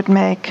people would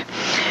make.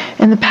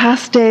 In the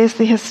past days,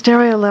 the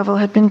hysteria level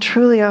had been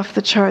truly off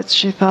the charts,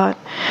 she thought,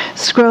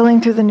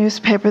 scrolling through the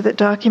newspaper that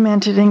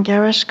documented in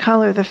garish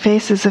color the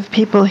faces of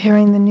people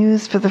hearing the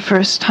news for the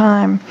first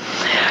time.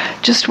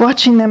 Just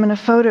watching them in a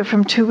photo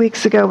from 2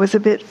 weeks ago was a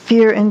bit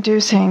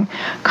fear-inducing,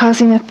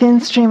 causing a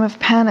thin stream of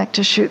panic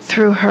to shoot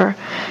through her.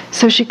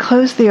 So she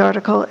closed the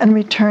article and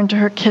returned to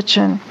her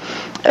kitchen,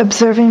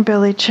 observing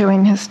Billy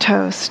chewing his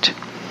toast.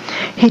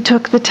 He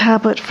took the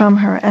tablet from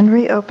her and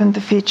reopened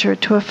the feature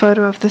to a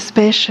photo of the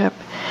spaceship,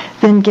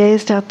 then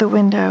gazed out the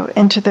window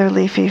into their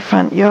leafy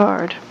front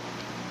yard.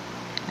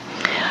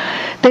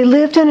 They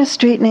lived in a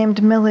street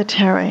named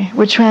Military,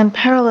 which ran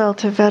parallel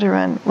to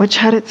Veteran, which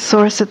had its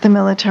source at the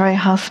military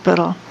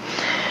hospital.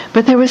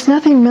 But there was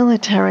nothing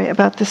military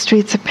about the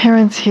street's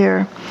appearance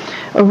here,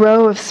 a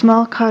row of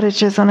small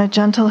cottages on a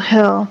gentle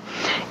hill,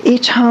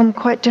 each home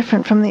quite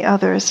different from the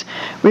others,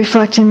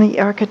 reflecting the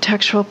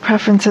architectural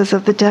preferences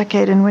of the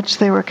decade in which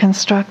they were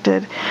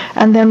constructed,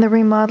 and then the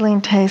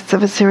remodeling tastes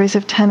of a series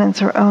of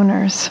tenants or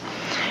owners.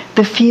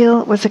 The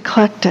feel was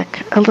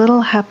eclectic, a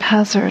little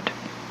haphazard.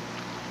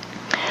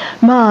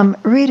 "Mom,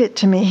 read it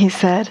to me," he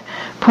said,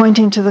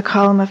 pointing to the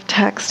column of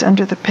text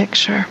under the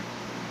picture.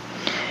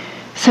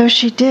 So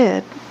she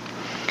did,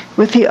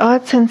 with the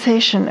odd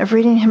sensation of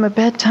reading him a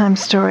bedtime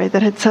story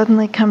that had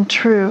suddenly come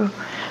true,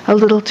 a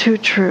little too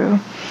true.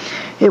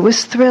 It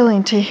was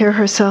thrilling to hear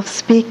herself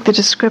speak the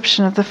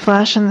description of the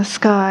flash in the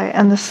sky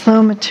and the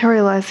slow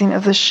materializing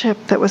of the ship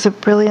that was a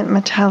brilliant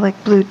metallic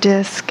blue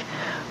disk,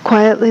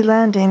 quietly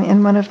landing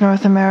in one of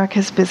North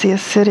America's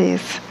busiest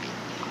cities.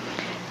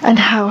 And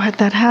how had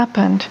that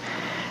happened?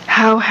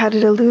 How had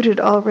it eluded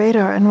all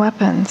radar and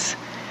weapons?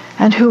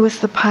 And who was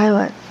the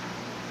pilot?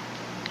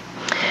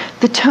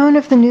 The tone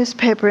of the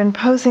newspaper in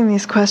posing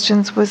these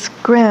questions was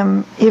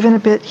grim, even a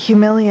bit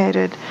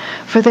humiliated,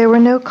 for they were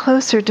no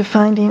closer to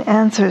finding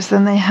answers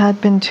than they had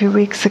been 2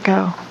 weeks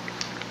ago.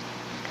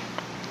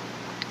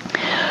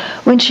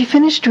 When she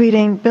finished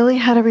reading, Billy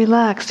had a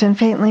relaxed and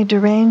faintly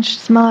deranged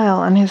smile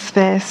on his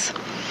face.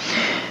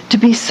 To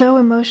be so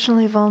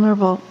emotionally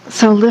vulnerable,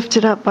 so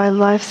lifted up by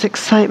life's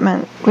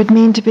excitement, would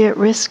mean to be at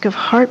risk of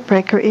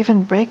heartbreak or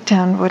even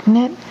breakdown, wouldn't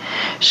it?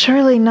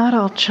 Surely not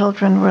all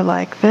children were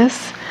like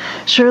this.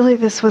 Surely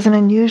this was an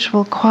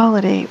unusual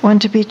quality, one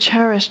to be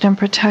cherished and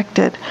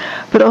protected,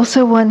 but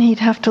also one he'd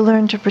have to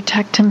learn to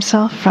protect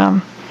himself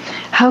from.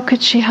 How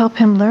could she help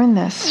him learn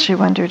this, she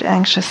wondered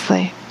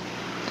anxiously.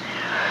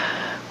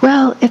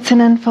 "Well, it's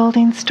an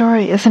unfolding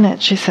story, isn't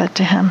it?" she said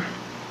to him.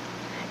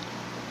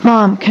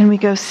 "Mom, can we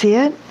go see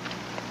it?"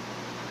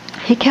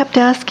 He kept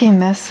asking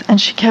this, and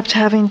she kept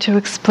having to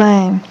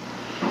explain.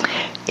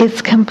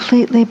 "It's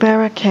completely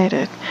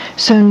barricaded,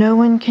 so no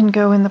one can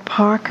go in the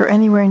park or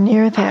anywhere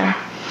near there.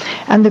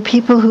 And the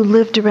people who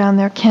lived around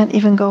there can't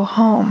even go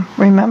home,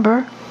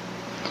 remember?"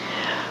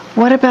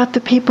 "What about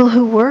the people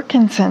who work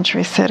in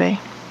Century City?"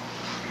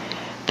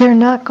 "They're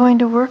not going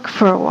to work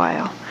for a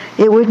while.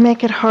 It would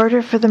make it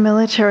harder for the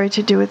military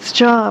to do its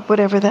job,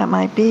 whatever that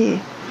might be."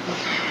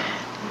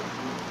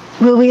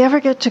 "Will we ever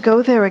get to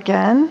go there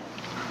again?"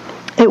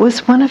 It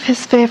was one of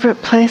his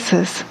favorite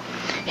places.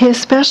 He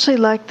especially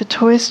liked the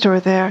toy store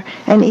there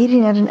and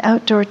eating at an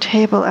outdoor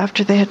table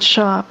after they had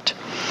shopped.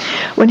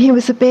 When he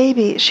was a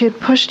baby, she had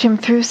pushed him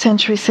through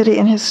Century City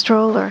in his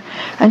stroller,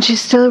 and she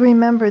still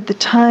remembered the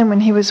time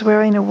when he was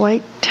wearing a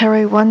white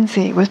terry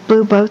onesie with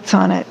blue boats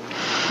on it,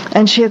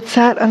 and she had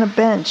sat on a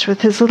bench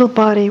with his little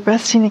body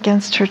resting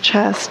against her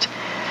chest,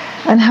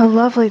 and how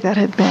lovely that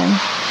had been,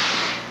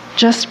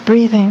 just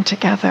breathing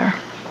together.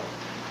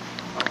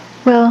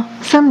 "Well,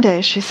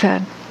 someday," she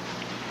said.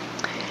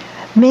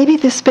 "Maybe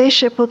the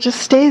spaceship will just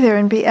stay there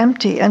and be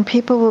empty, and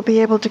people will be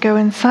able to go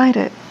inside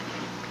it.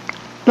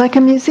 Like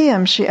a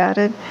museum," she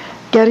added,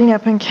 getting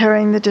up and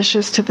carrying the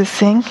dishes to the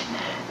sink,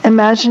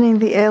 imagining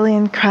the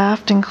alien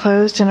craft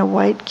enclosed in a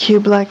white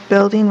cube-like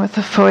building with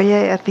a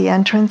foyer at the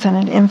entrance and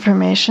an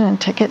information and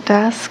ticket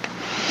desk.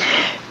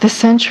 The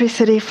Century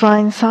City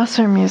Flying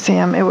Saucer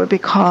Museum, it would be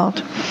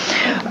called.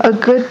 A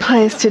good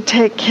place to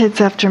take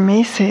kids after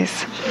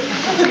Macy's.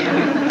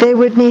 They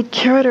would need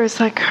curators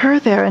like her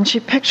there, and she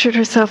pictured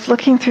herself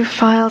looking through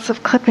files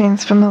of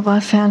clippings from the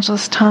Los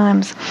Angeles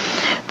Times.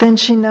 Then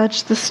she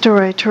nudged the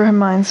story to her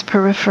mind's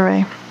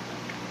periphery.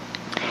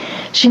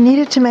 She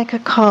needed to make a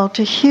call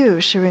to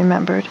Hugh, she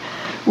remembered.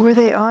 Were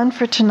they on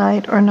for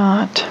tonight or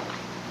not?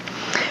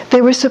 They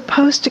were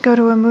supposed to go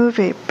to a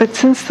movie, but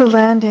since the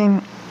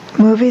landing,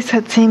 movies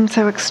had seemed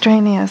so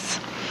extraneous.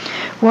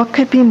 What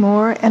could be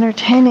more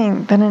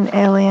entertaining than an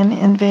alien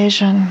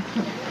invasion?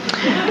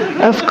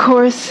 Of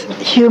course,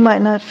 Hugh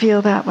might not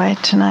feel that way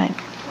tonight.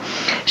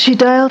 She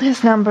dialed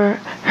his number,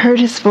 heard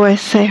his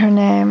voice say her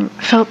name,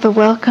 felt the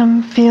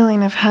welcome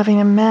feeling of having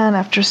a man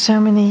after so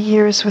many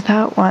years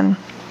without one.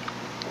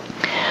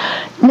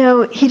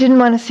 No, he didn't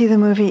want to see the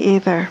movie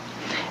either,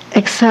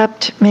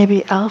 except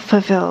maybe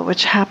Alphaville,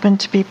 which happened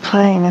to be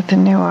playing at the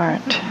New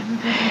Art.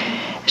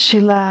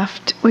 She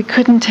laughed. We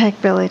couldn't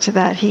take Billy to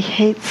that. He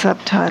hates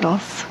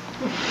subtitles.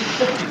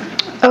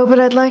 "Oh, but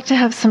I'd like to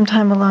have some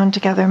time alone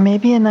together,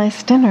 maybe a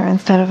nice dinner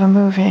instead of a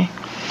movie."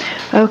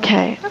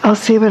 "Okay, I'll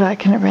see what I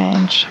can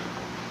arrange."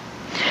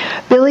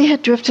 Billy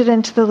had drifted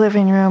into the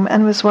living room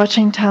and was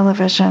watching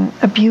television,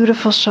 a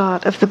beautiful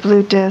shot of the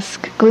blue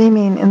disk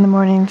gleaming in the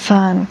morning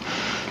sun,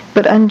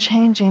 but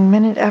unchanging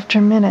minute after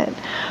minute,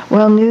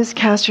 while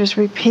newscasters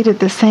repeated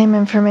the same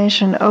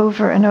information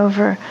over and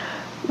over,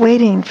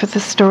 waiting for the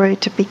story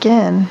to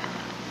begin.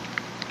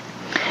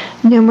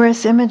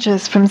 Numerous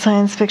images from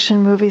science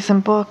fiction movies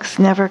and books,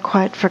 never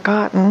quite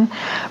forgotten,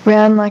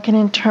 ran like an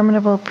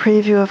interminable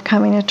preview of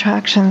coming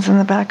attractions in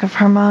the back of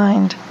her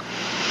mind.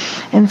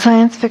 In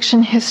science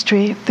fiction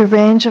history, the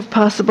range of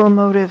possible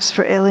motives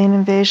for alien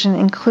invasion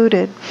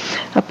included,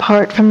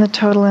 apart from the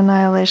total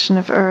annihilation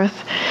of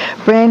Earth,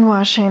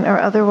 brainwashing or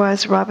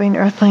otherwise robbing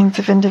Earthlings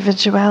of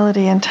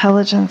individuality,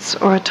 intelligence,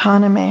 or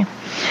autonomy.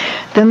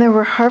 Then there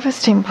were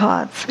harvesting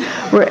plots,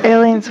 where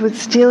aliens would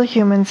steal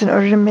humans in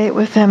order to mate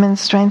with them and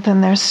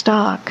strengthen their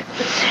stock.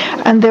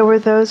 And there were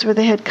those where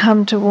they had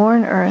come to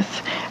warn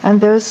Earth,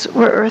 and those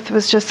where Earth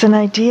was just an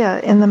idea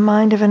in the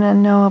mind of an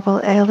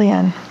unknowable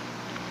alien.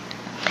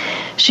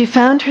 She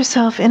found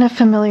herself in a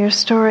familiar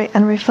story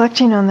and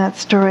reflecting on that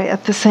story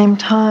at the same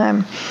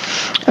time,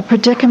 a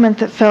predicament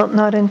that felt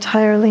not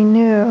entirely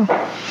new.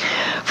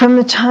 From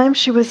the time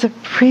she was a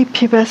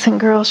prepubescent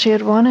girl, she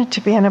had wanted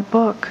to be in a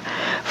book,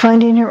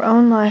 finding her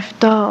own life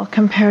dull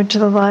compared to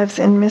the lives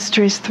in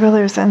mysteries,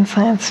 thrillers, and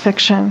science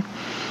fiction.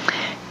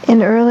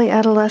 In early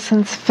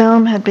adolescence,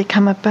 film had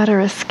become a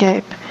better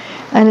escape,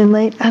 and in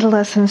late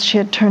adolescence she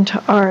had turned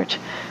to art,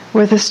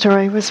 where the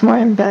story was more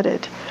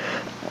embedded.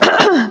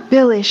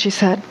 "Billy," she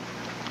said,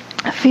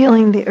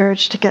 feeling the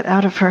urge to get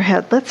out of her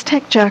head, "let's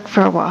take Jack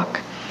for a walk."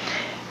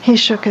 He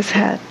shook his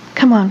head.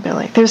 "Come on,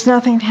 Billy. There's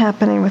nothing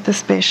happening with the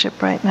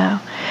spaceship right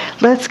now.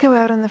 Let's go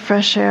out in the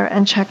fresh air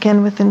and check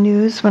in with the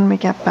news when we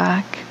get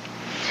back."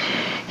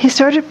 He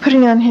started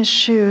putting on his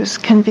shoes,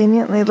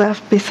 conveniently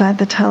left beside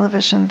the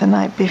television the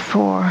night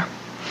before.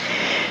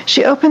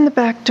 She opened the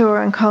back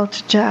door and called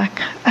to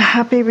Jack, a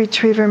happy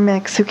retriever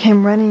mix who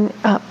came running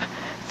up,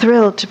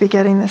 thrilled to be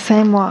getting the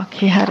same walk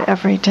he had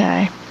every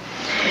day.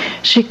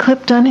 She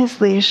clipped on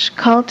his leash,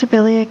 called to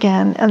Billy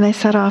again, and they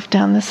set off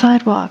down the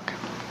sidewalk.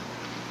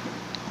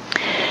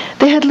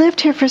 They had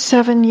lived here for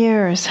 7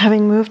 years,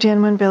 having moved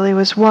in when Billy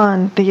was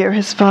 1, the year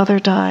his father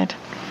died.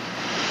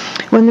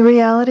 When the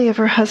reality of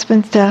her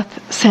husband's death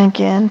sank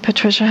in,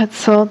 Patricia had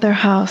sold their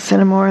house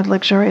in a more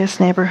luxurious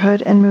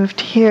neighborhood and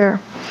moved here,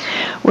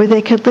 where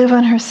they could live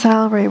on her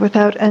salary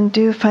without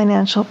undue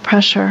financial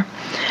pressure,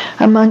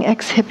 among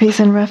ex-hippies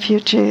and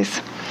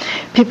refugees,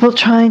 people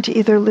trying to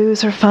either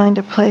lose or find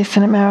a place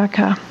in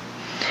America.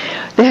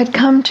 They had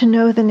come to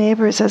know the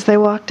neighbors as they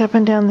walked up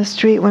and down the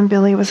street when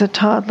Billy was a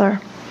toddler.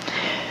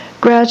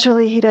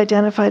 Gradually, he'd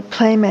identified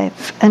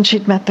playmates, and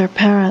she'd met their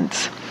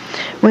parents.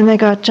 When they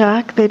got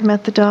Jack, they'd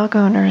met the dog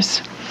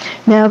owners.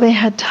 Now they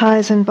had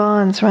ties and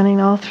bonds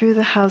running all through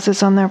the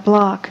houses on their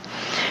block,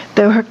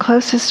 though her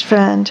closest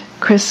friend,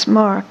 Chris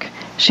Mark,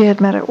 she had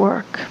met at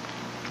work.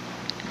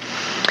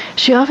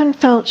 She often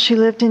felt she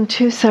lived in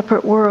 2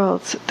 separate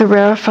worlds, the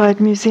rarefied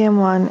museum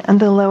one and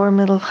the lower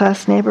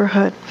middle-class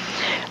neighborhood,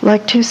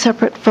 like 2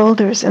 separate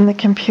folders in the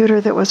computer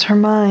that was her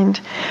mind,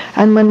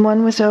 and when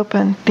one was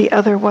open, the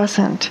other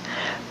wasn't.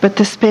 But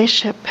the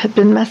spaceship had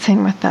been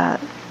messing with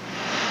that.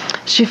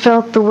 She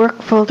felt the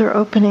work folder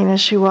opening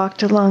as she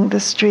walked along the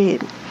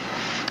street.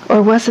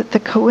 Or was it the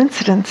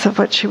coincidence of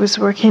what she was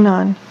working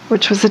on,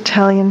 which was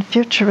Italian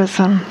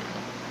Futurism?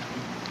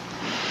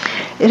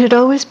 It had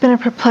always been a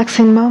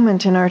perplexing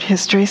moment in art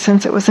history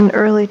since it was an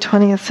early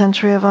 20th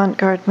century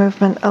avant-garde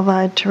movement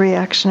allied to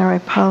reactionary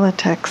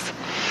politics.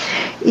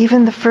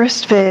 Even the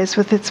first phase,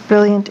 with its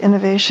brilliant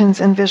innovations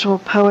in visual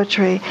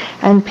poetry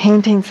and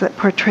paintings that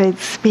portrayed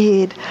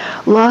speed,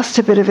 lost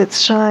a bit of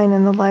its shine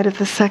in the light of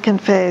the second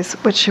phase,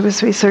 which she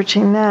was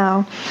researching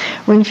now,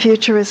 when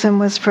Futurism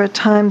was for a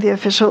time the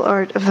official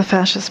art of the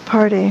Fascist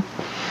Party.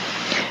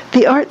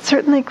 The art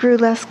certainly grew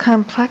less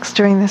complex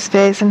during this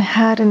phase and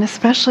had an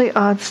especially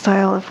odd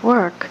style of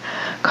work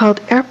called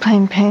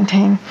airplane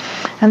painting,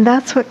 and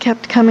that's what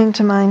kept coming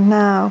to mind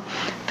now,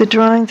 the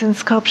drawings and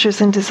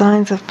sculptures and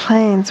designs of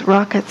planes,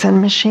 rockets,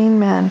 and machine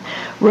men,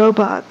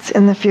 robots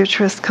in the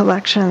Futurist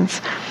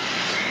collections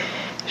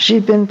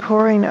she'd been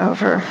poring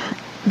over.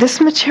 This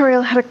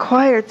material had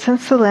acquired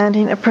since the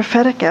landing a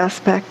prophetic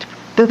aspect,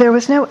 though there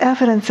was no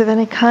evidence of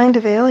any kind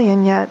of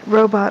alien yet,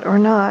 robot or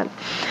not,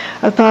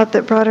 a thought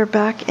that brought her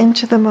back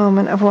into the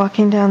moment of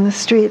walking down the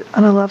street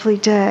on a lovely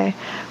day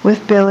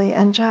with Billy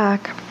and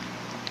Jack.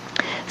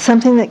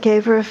 Something that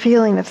gave her a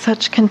feeling of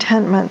such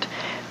contentment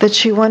that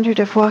she wondered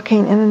if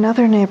walking in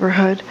another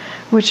neighborhood,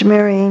 which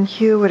marrying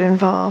Hugh would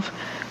involve,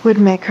 would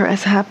make her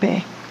as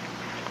happy.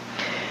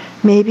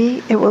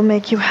 Maybe it will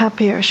make you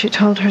happier, she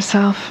told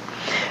herself.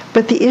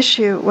 But the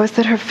issue was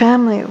that her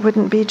family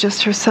wouldn't be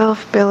just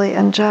herself, Billy,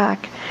 and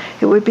Jack.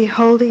 It would be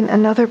holding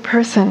another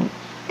person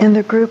in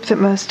the group that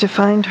most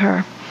defined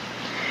her.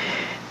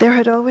 There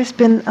had always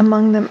been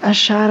among them a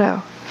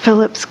shadow,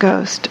 Philip's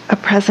ghost, a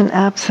present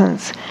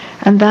absence,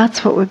 and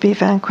that's what would be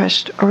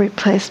vanquished or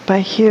replaced by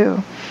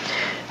Hugh.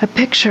 A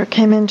picture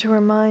came into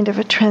her mind of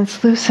a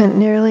translucent,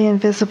 nearly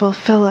invisible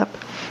Philip,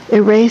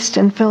 erased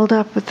and filled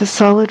up with the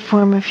solid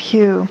form of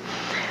Hugh,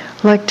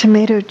 like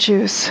tomato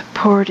juice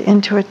poured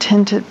into a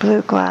tinted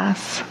blue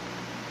glass.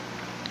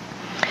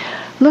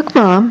 "Look,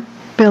 Mom,"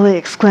 Billy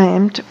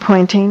exclaimed,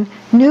 pointing,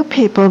 "new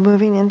people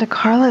moving into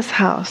Carla's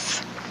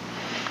house."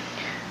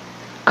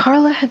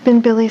 Carla had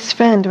been Billy's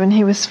friend when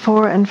he was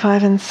 4 and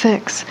 5 and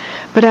 6,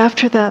 but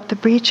after that the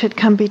breach had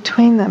come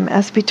between them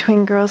as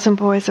between girls and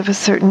boys of a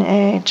certain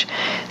age,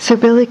 so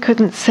Billy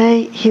couldn't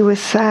say he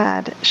was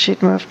sad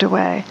she'd moved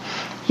away.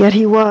 Yet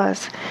he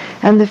was,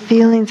 and the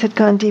feelings had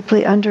gone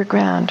deeply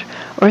underground,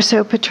 or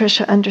so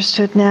Patricia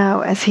understood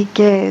now as he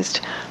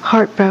gazed,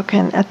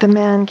 heartbroken, at the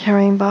man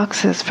carrying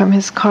boxes from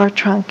his car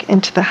trunk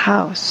into the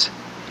house.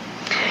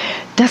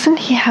 "Doesn't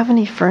he have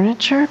any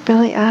furniture?"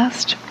 Billy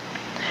asked.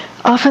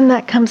 "Often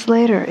that comes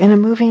later, in a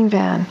moving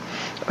van,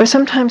 or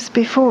sometimes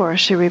before,"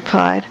 she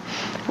replied,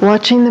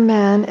 watching the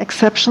man,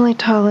 exceptionally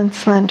tall and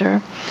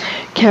slender,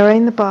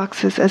 carrying the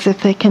boxes as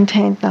if they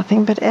contained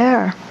nothing but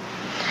air.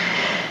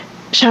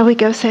 "Shall we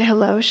go say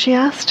hello?" she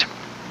asked.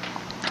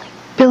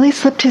 Billy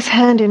slipped his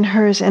hand in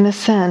hers in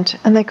assent,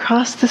 and they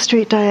crossed the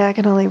street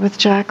diagonally with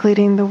Jack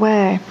leading the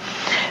way,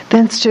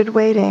 then stood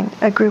waiting,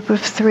 a group of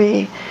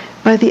 3,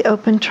 by the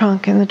open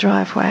trunk in the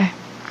driveway.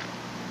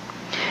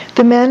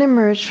 The man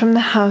emerged from the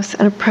house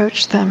and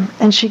approached them,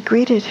 and she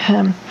greeted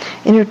him,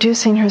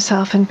 introducing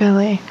herself and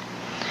Billy.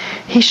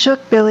 He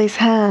shook Billy's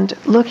hand,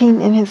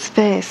 looking in his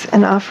face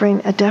and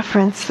offering a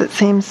deference that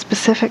seemed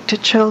specific to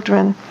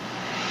children.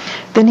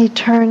 Then he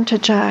turned to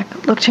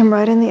Jack, looked him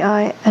right in the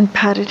eye, and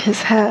patted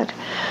his head,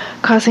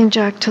 causing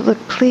Jack to look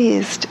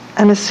pleased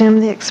and assume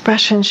the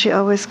expression she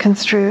always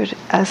construed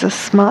as a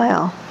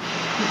smile.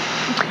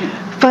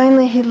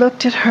 Finally, he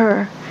looked at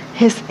her,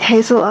 his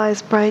hazel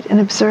eyes bright and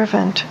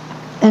observant,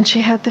 and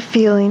she had the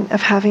feeling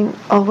of having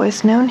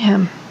always known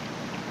him.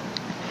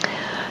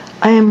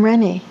 "I am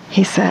Rennie,"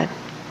 he said.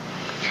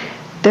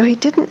 Though he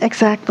didn't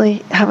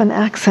exactly have an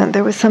accent,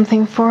 there was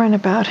something foreign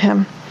about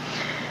him.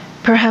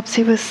 Perhaps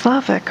he was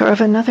Slavic or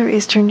of another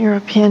Eastern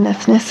European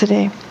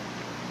ethnicity.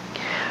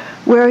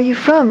 "Where are you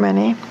from,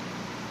 Rennie?"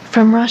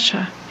 "From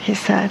Russia," he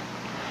said.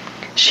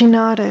 She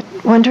nodded,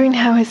 wondering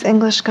how his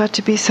English got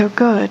to be so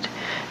good,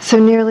 so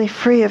nearly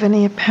free of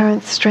any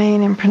apparent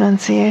strain in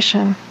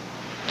pronunciation.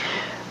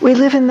 "We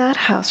live in that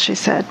house," she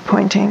said,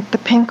 pointing, "the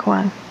pink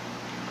one."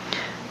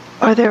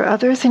 "Are there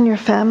others in your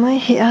family?"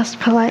 he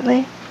asked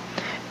politely.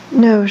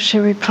 "No," she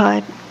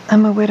replied,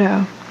 "I'm a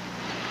widow."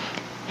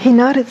 He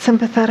nodded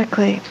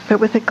sympathetically, but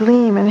with a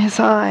gleam in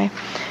his eye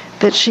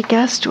that she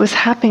guessed was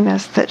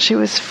happiness that she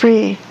was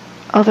free,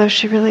 although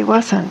she really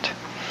wasn't.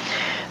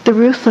 The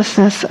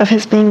ruthlessness of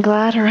his being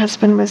glad her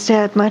husband was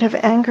dead might have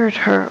angered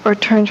her or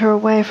turned her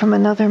away from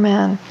another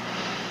man,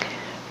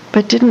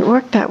 but didn't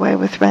work that way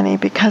with Rennie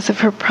because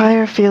of her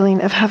prior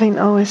feeling of having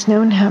always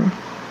known him,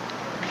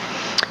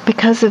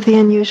 because of the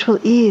unusual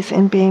ease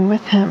in being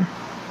with him.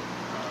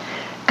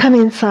 "Come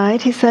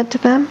inside," he said to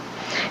them,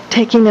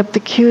 taking up the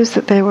cues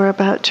that they were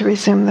about to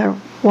resume their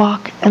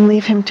walk and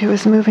leave him to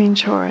his moving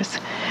chores.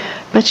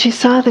 But she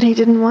saw that he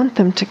didn't want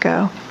them to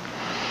go.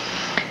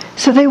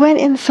 So they went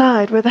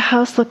inside, where the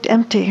house looked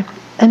empty,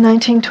 a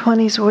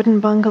 1920s wooden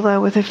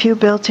bungalow with a few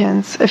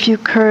built-ins, a few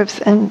curves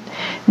and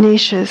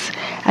niches,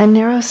 and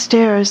narrow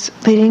stairs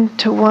leading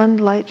to one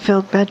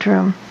light-filled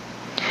bedroom.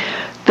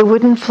 The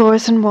wooden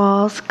floors and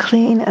walls,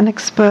 clean and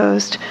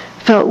exposed,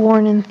 felt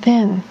worn and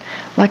thin,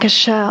 like a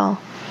shell,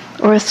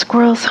 or a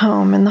squirrel's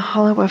home in the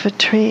hollow of a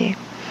tree,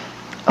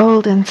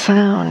 old and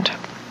sound.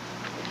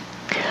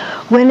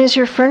 "When is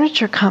your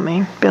furniture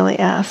coming?" Billy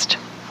asked.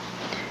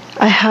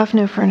 "I have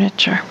no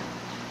furniture."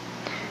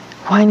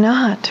 "Why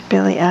not?"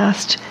 Billy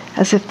asked,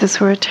 as if this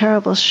were a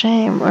terrible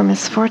shame or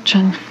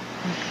misfortune.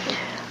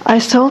 "I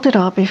sold it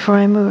all before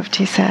I moved,"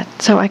 he said,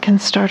 "so I can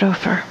start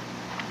over."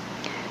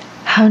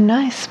 "How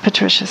nice,"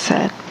 Patricia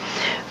said,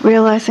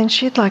 realizing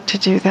she'd like to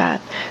do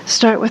that,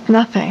 start with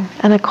nothing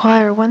and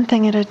acquire one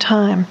thing at a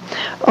time,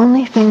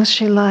 only things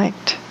she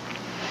liked.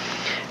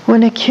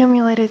 One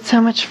accumulated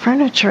so much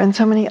furniture and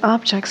so many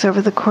objects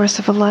over the course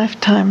of a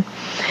lifetime,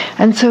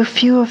 and so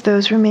few of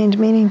those remained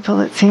meaningful,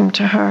 it seemed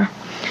to her.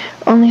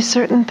 Only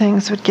certain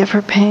things would give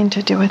her pain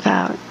to do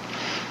without.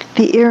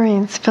 The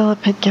earrings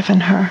Philip had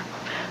given her,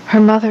 her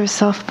mother's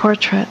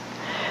self-portrait,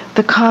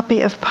 the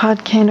copy of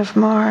Podkayne of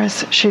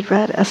Mars she'd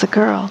read as a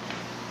girl.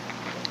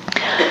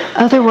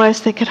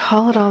 Otherwise, they could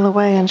haul it all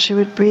away and she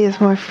would breathe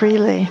more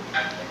freely.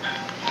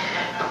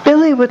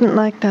 Billy wouldn't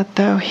like that,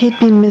 though. He'd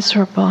be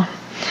miserable.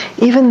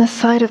 Even the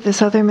sight of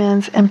this other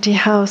man's empty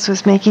house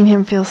was making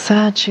him feel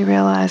sad, she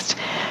realized,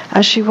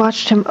 as she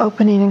watched him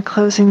opening and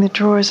closing the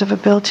drawers of a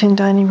built-in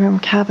dining room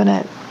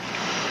cabinet.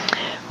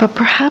 But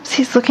perhaps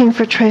he's looking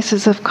for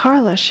traces of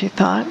Carla, she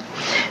thought,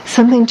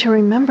 something to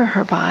remember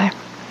her by.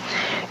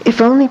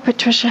 If only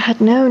Patricia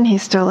had known he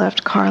still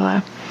loved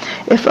Carla.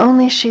 If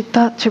only she'd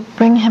thought to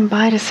bring him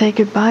by to say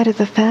goodbye to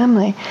the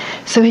family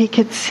so he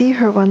could see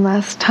her one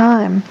last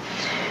time,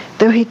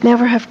 though he'd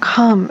never have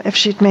come if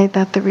she'd made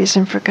that the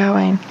reason for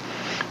going.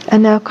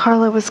 And now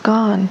Carla was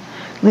gone,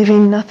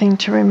 leaving nothing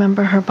to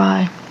remember her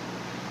by.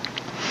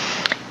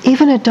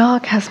 Even a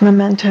dog has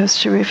mementos,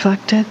 she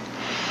reflected.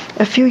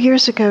 A few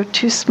years ago,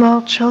 2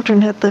 small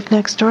children had lived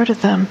next door to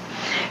them.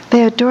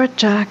 They adored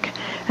Jack,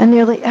 and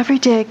nearly every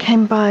day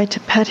came by to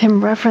pet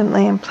him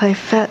reverently and play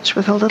fetch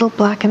with a little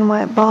black and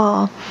white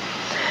ball.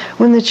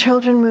 When the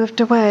children moved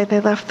away, they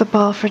left the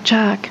ball for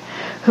Jack,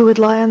 who would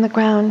lie on the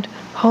ground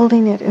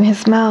holding it in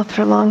his mouth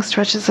for long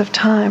stretches of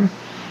time,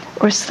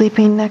 or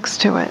sleeping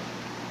next to it.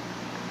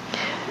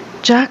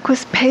 Jack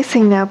was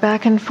pacing now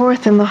back and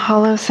forth in the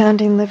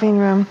hollow-sounding living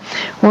room,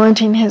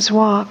 wanting his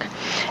walk,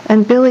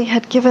 and Billy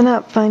had given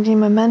up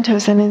finding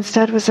mementos and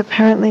instead was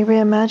apparently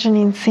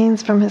reimagining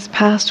scenes from his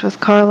past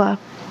with Carla.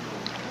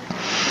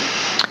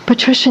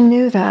 Patricia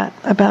knew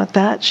about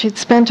that. She'd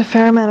spent a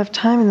fair amount of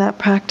time in that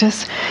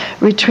practice,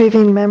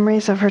 retrieving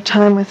memories of her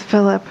time with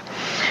Philip,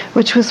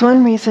 which was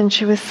one reason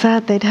she was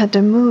sad they'd had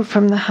to move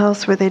from the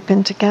house where they'd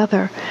been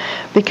together,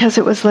 because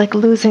it was like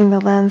losing the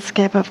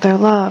landscape of their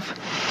love.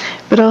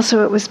 But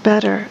also it was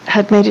better,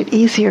 had made it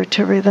easier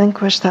to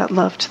relinquish that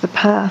love to the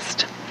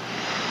past.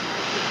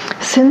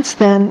 Since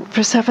then,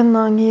 for 7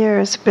 long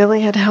years, Billy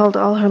had held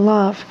all her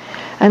love,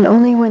 and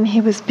only when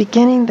he was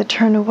beginning to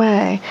turn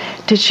away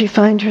did she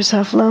find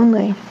herself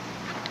lonely,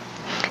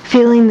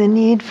 feeling the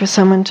need for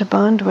someone to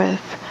bond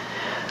with.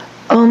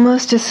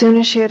 Almost as soon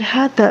as she had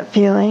had that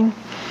feeling,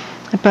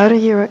 about a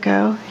year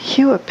ago,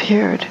 Hugh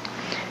appeared.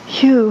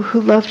 Hugh,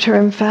 who loved her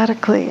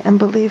emphatically and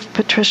believed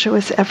Patricia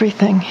was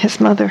everything his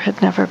mother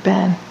had never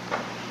been.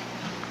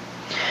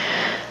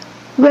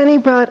 Rennie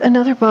brought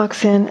another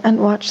box in and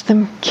watched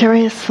them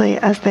curiously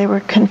as they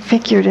were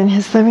configured in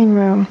his living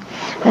room,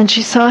 and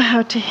she saw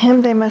how to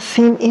him they must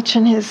seem each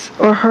in his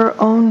or her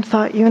own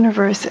thought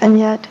universe, and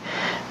yet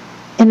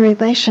in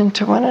relation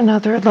to one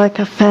another like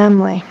a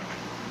family.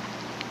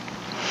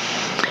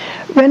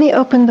 Rennie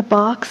opened the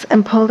box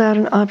and pulled out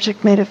an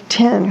object made of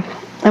tin,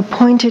 a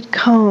pointed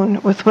cone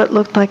with what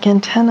looked like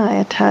antennae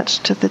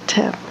attached to the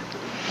tip.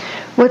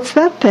 "What's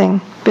that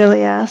thing?"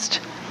 Billy asked.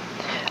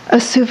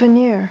 "A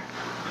souvenir,"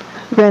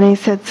 Rennie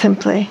said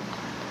simply.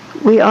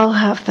 "We all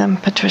have them,"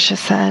 Patricia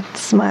said,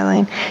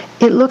 smiling.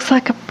 "It looks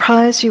like a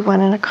prize you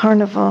won in a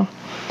carnival."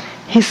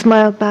 He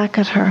smiled back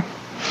at her.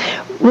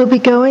 "We'll be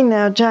going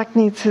now. Jack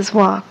needs his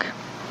walk."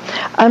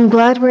 "I'm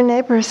glad we're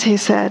neighbors," he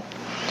said.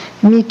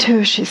 "Me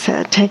too," she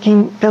said,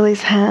 taking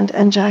Billy's hand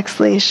and Jack's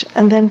leash,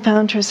 and then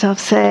found herself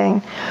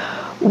saying,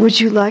 "Would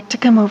you like to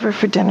come over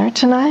for dinner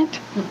tonight?"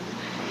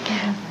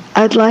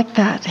 "I'd like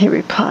that," he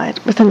replied,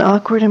 with an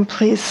awkward and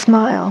pleased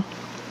smile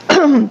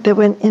that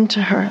went into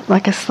her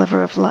like a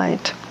sliver of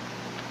light.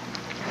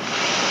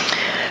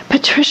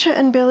 Patricia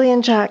and Billy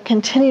and Jack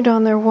continued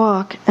on their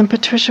walk, and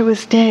Patricia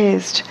was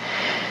dazed.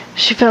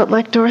 She felt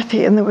like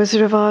Dorothy in The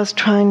Wizard of Oz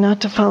trying not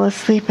to fall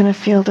asleep in a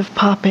field of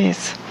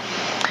poppies.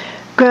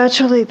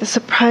 Gradually, the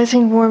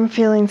surprising warm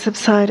feeling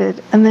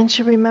subsided, and then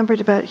she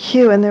remembered about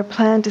Hugh and their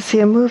plan to see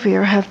a movie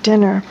or have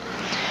dinner.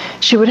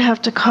 She would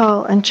have to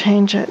call and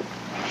change it.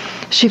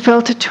 She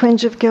felt a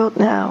twinge of guilt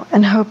now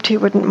and hoped he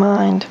wouldn't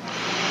mind.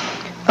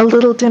 A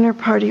little dinner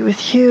party with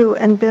Hugh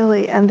and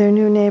Billy and their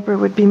new neighbor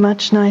would be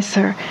much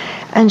nicer,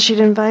 and she'd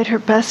invite her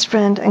best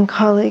friend and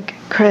colleague,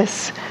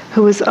 Chris,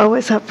 who was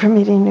always up for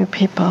meeting new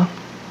people.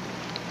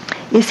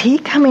 "Is he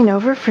coming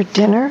over for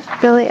dinner?"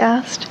 Billy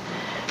asked.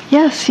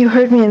 "Yes, you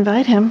heard me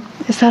invite him.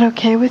 Is that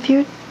okay with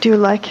you? Do you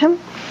like him?"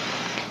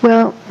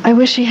 "Well, I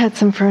wish he had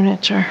some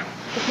furniture."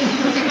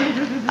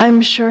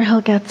 "I'm sure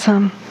he'll get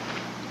some."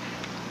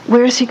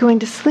 "Where is he going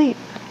to sleep?"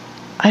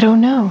 "I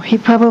don't know. He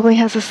probably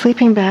has a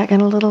sleeping bag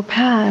and a little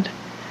pad."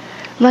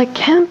 "Like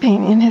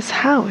camping in his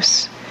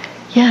house?"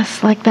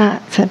 "Yes, like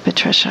that," said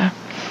Patricia,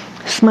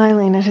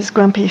 smiling at his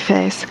grumpy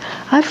face.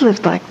 "I've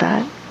lived like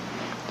that."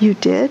 "You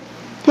did?"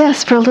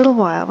 "Yes, for a little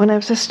while, when I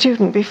was a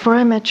student, before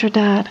I met your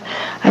dad.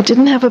 I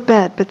didn't have a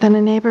bed, but then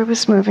a neighbor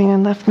was moving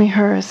and left me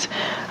hers.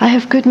 I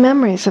have good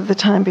memories of the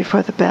time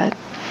before the bed.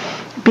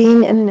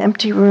 Being in an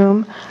empty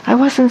room, I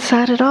wasn't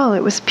sad at all.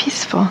 It was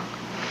peaceful."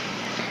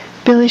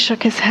 Billy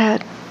shook his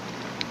head.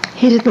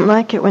 He didn't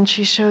like it when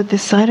she showed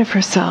this side of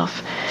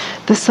herself,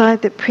 the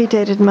side that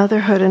predated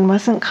motherhood and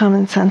wasn't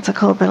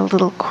commonsensical but a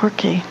little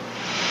quirky.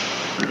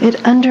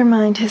 It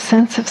undermined his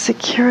sense of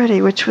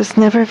security, which was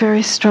never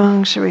very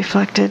strong, she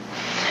reflected,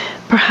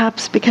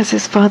 perhaps because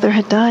his father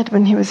had died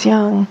when he was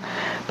young,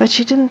 but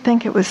she didn't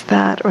think it was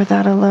that or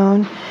that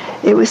alone.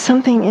 It was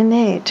something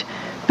innate,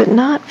 but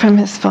not from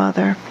his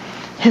father.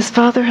 His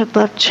father had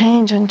loved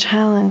change and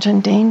challenge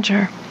and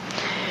danger.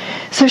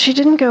 So she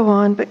didn't go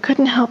on, but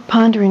couldn't help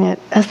pondering it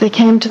as they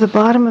came to the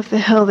bottom of the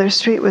hill their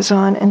street was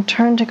on and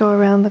turned to go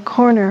around the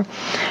corner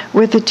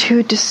where the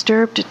 2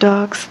 disturbed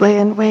dogs lay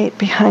in wait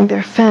behind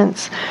their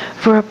fence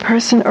for a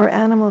person or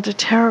animal to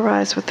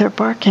terrorize with their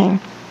barking.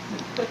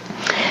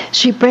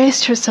 She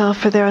braced herself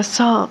for their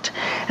assault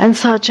and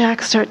saw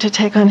Jack start to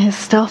take on his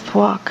stealth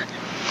walk.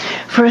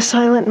 For a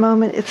silent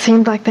moment it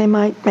seemed like they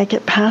might make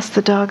it past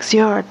the dog's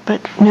yard,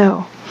 but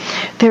no.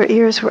 Their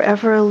ears were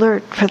ever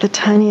alert for the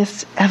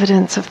tiniest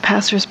evidence of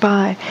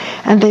passers-by,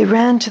 and they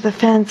ran to the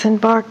fence and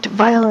barked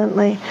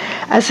violently,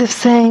 as if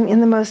saying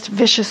in the most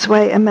vicious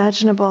way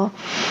imaginable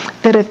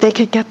that if they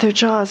could get their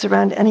jaws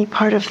around any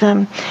part of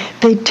them,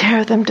 they'd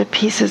tear them to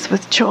pieces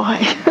with joy,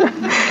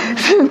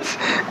 since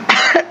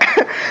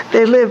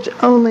they lived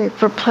only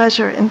for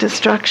pleasure and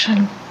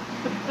destruction.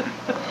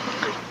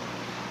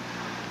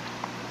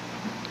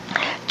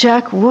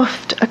 Jack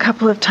woofed a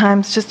couple of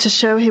times just to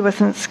show he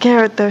wasn't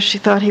scared, though she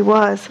thought he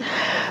was,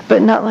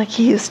 but not like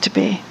he used to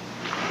be.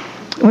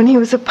 When he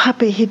was a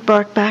puppy, he'd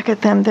bark back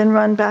at them, then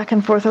run back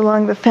and forth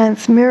along the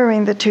fence,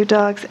 mirroring the 2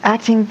 dogs,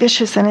 acting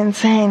vicious and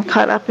insane,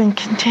 caught up in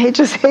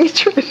contagious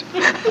hatred.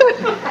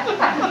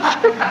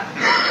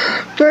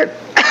 But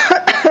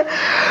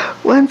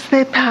once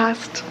they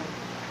passed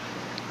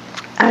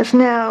as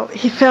now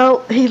he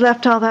felt he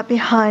left all that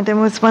behind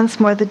and was once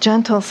more the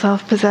gentle,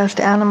 self-possessed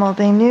animal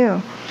they knew.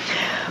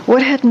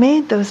 What had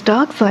made those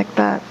dogs like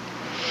that?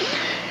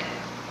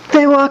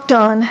 They walked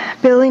on,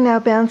 Billy now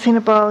bouncing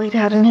a ball he'd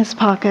had in his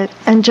pocket,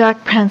 and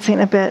Jack prancing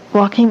a bit,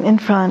 walking in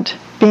front,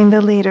 being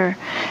the leader,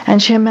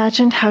 and she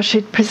imagined how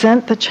she'd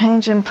present the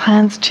change in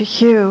plans to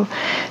Hugh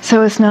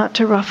so as not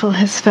to ruffle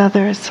his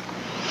feathers.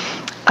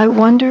 I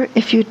wonder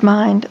if you'd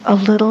mind a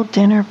little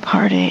dinner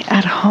party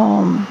at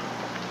home.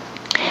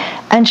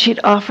 And she'd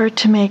offered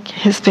to make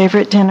his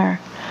favorite dinner,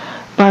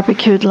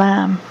 barbecued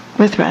lamb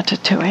with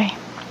ratatouille.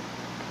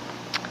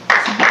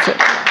 So that's it.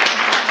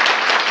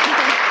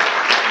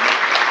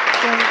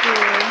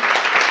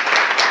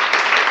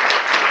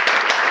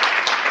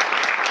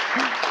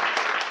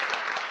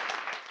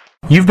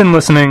 You've been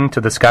listening to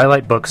the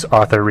Skylight Books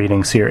author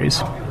reading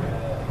series.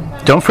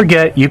 Don't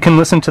forget you can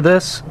listen to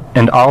this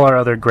and all our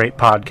other great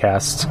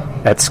podcasts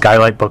at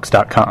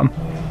skylightbooks.com.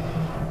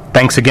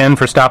 Thanks again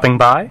for stopping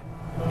by,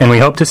 and we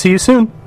hope to see you soon.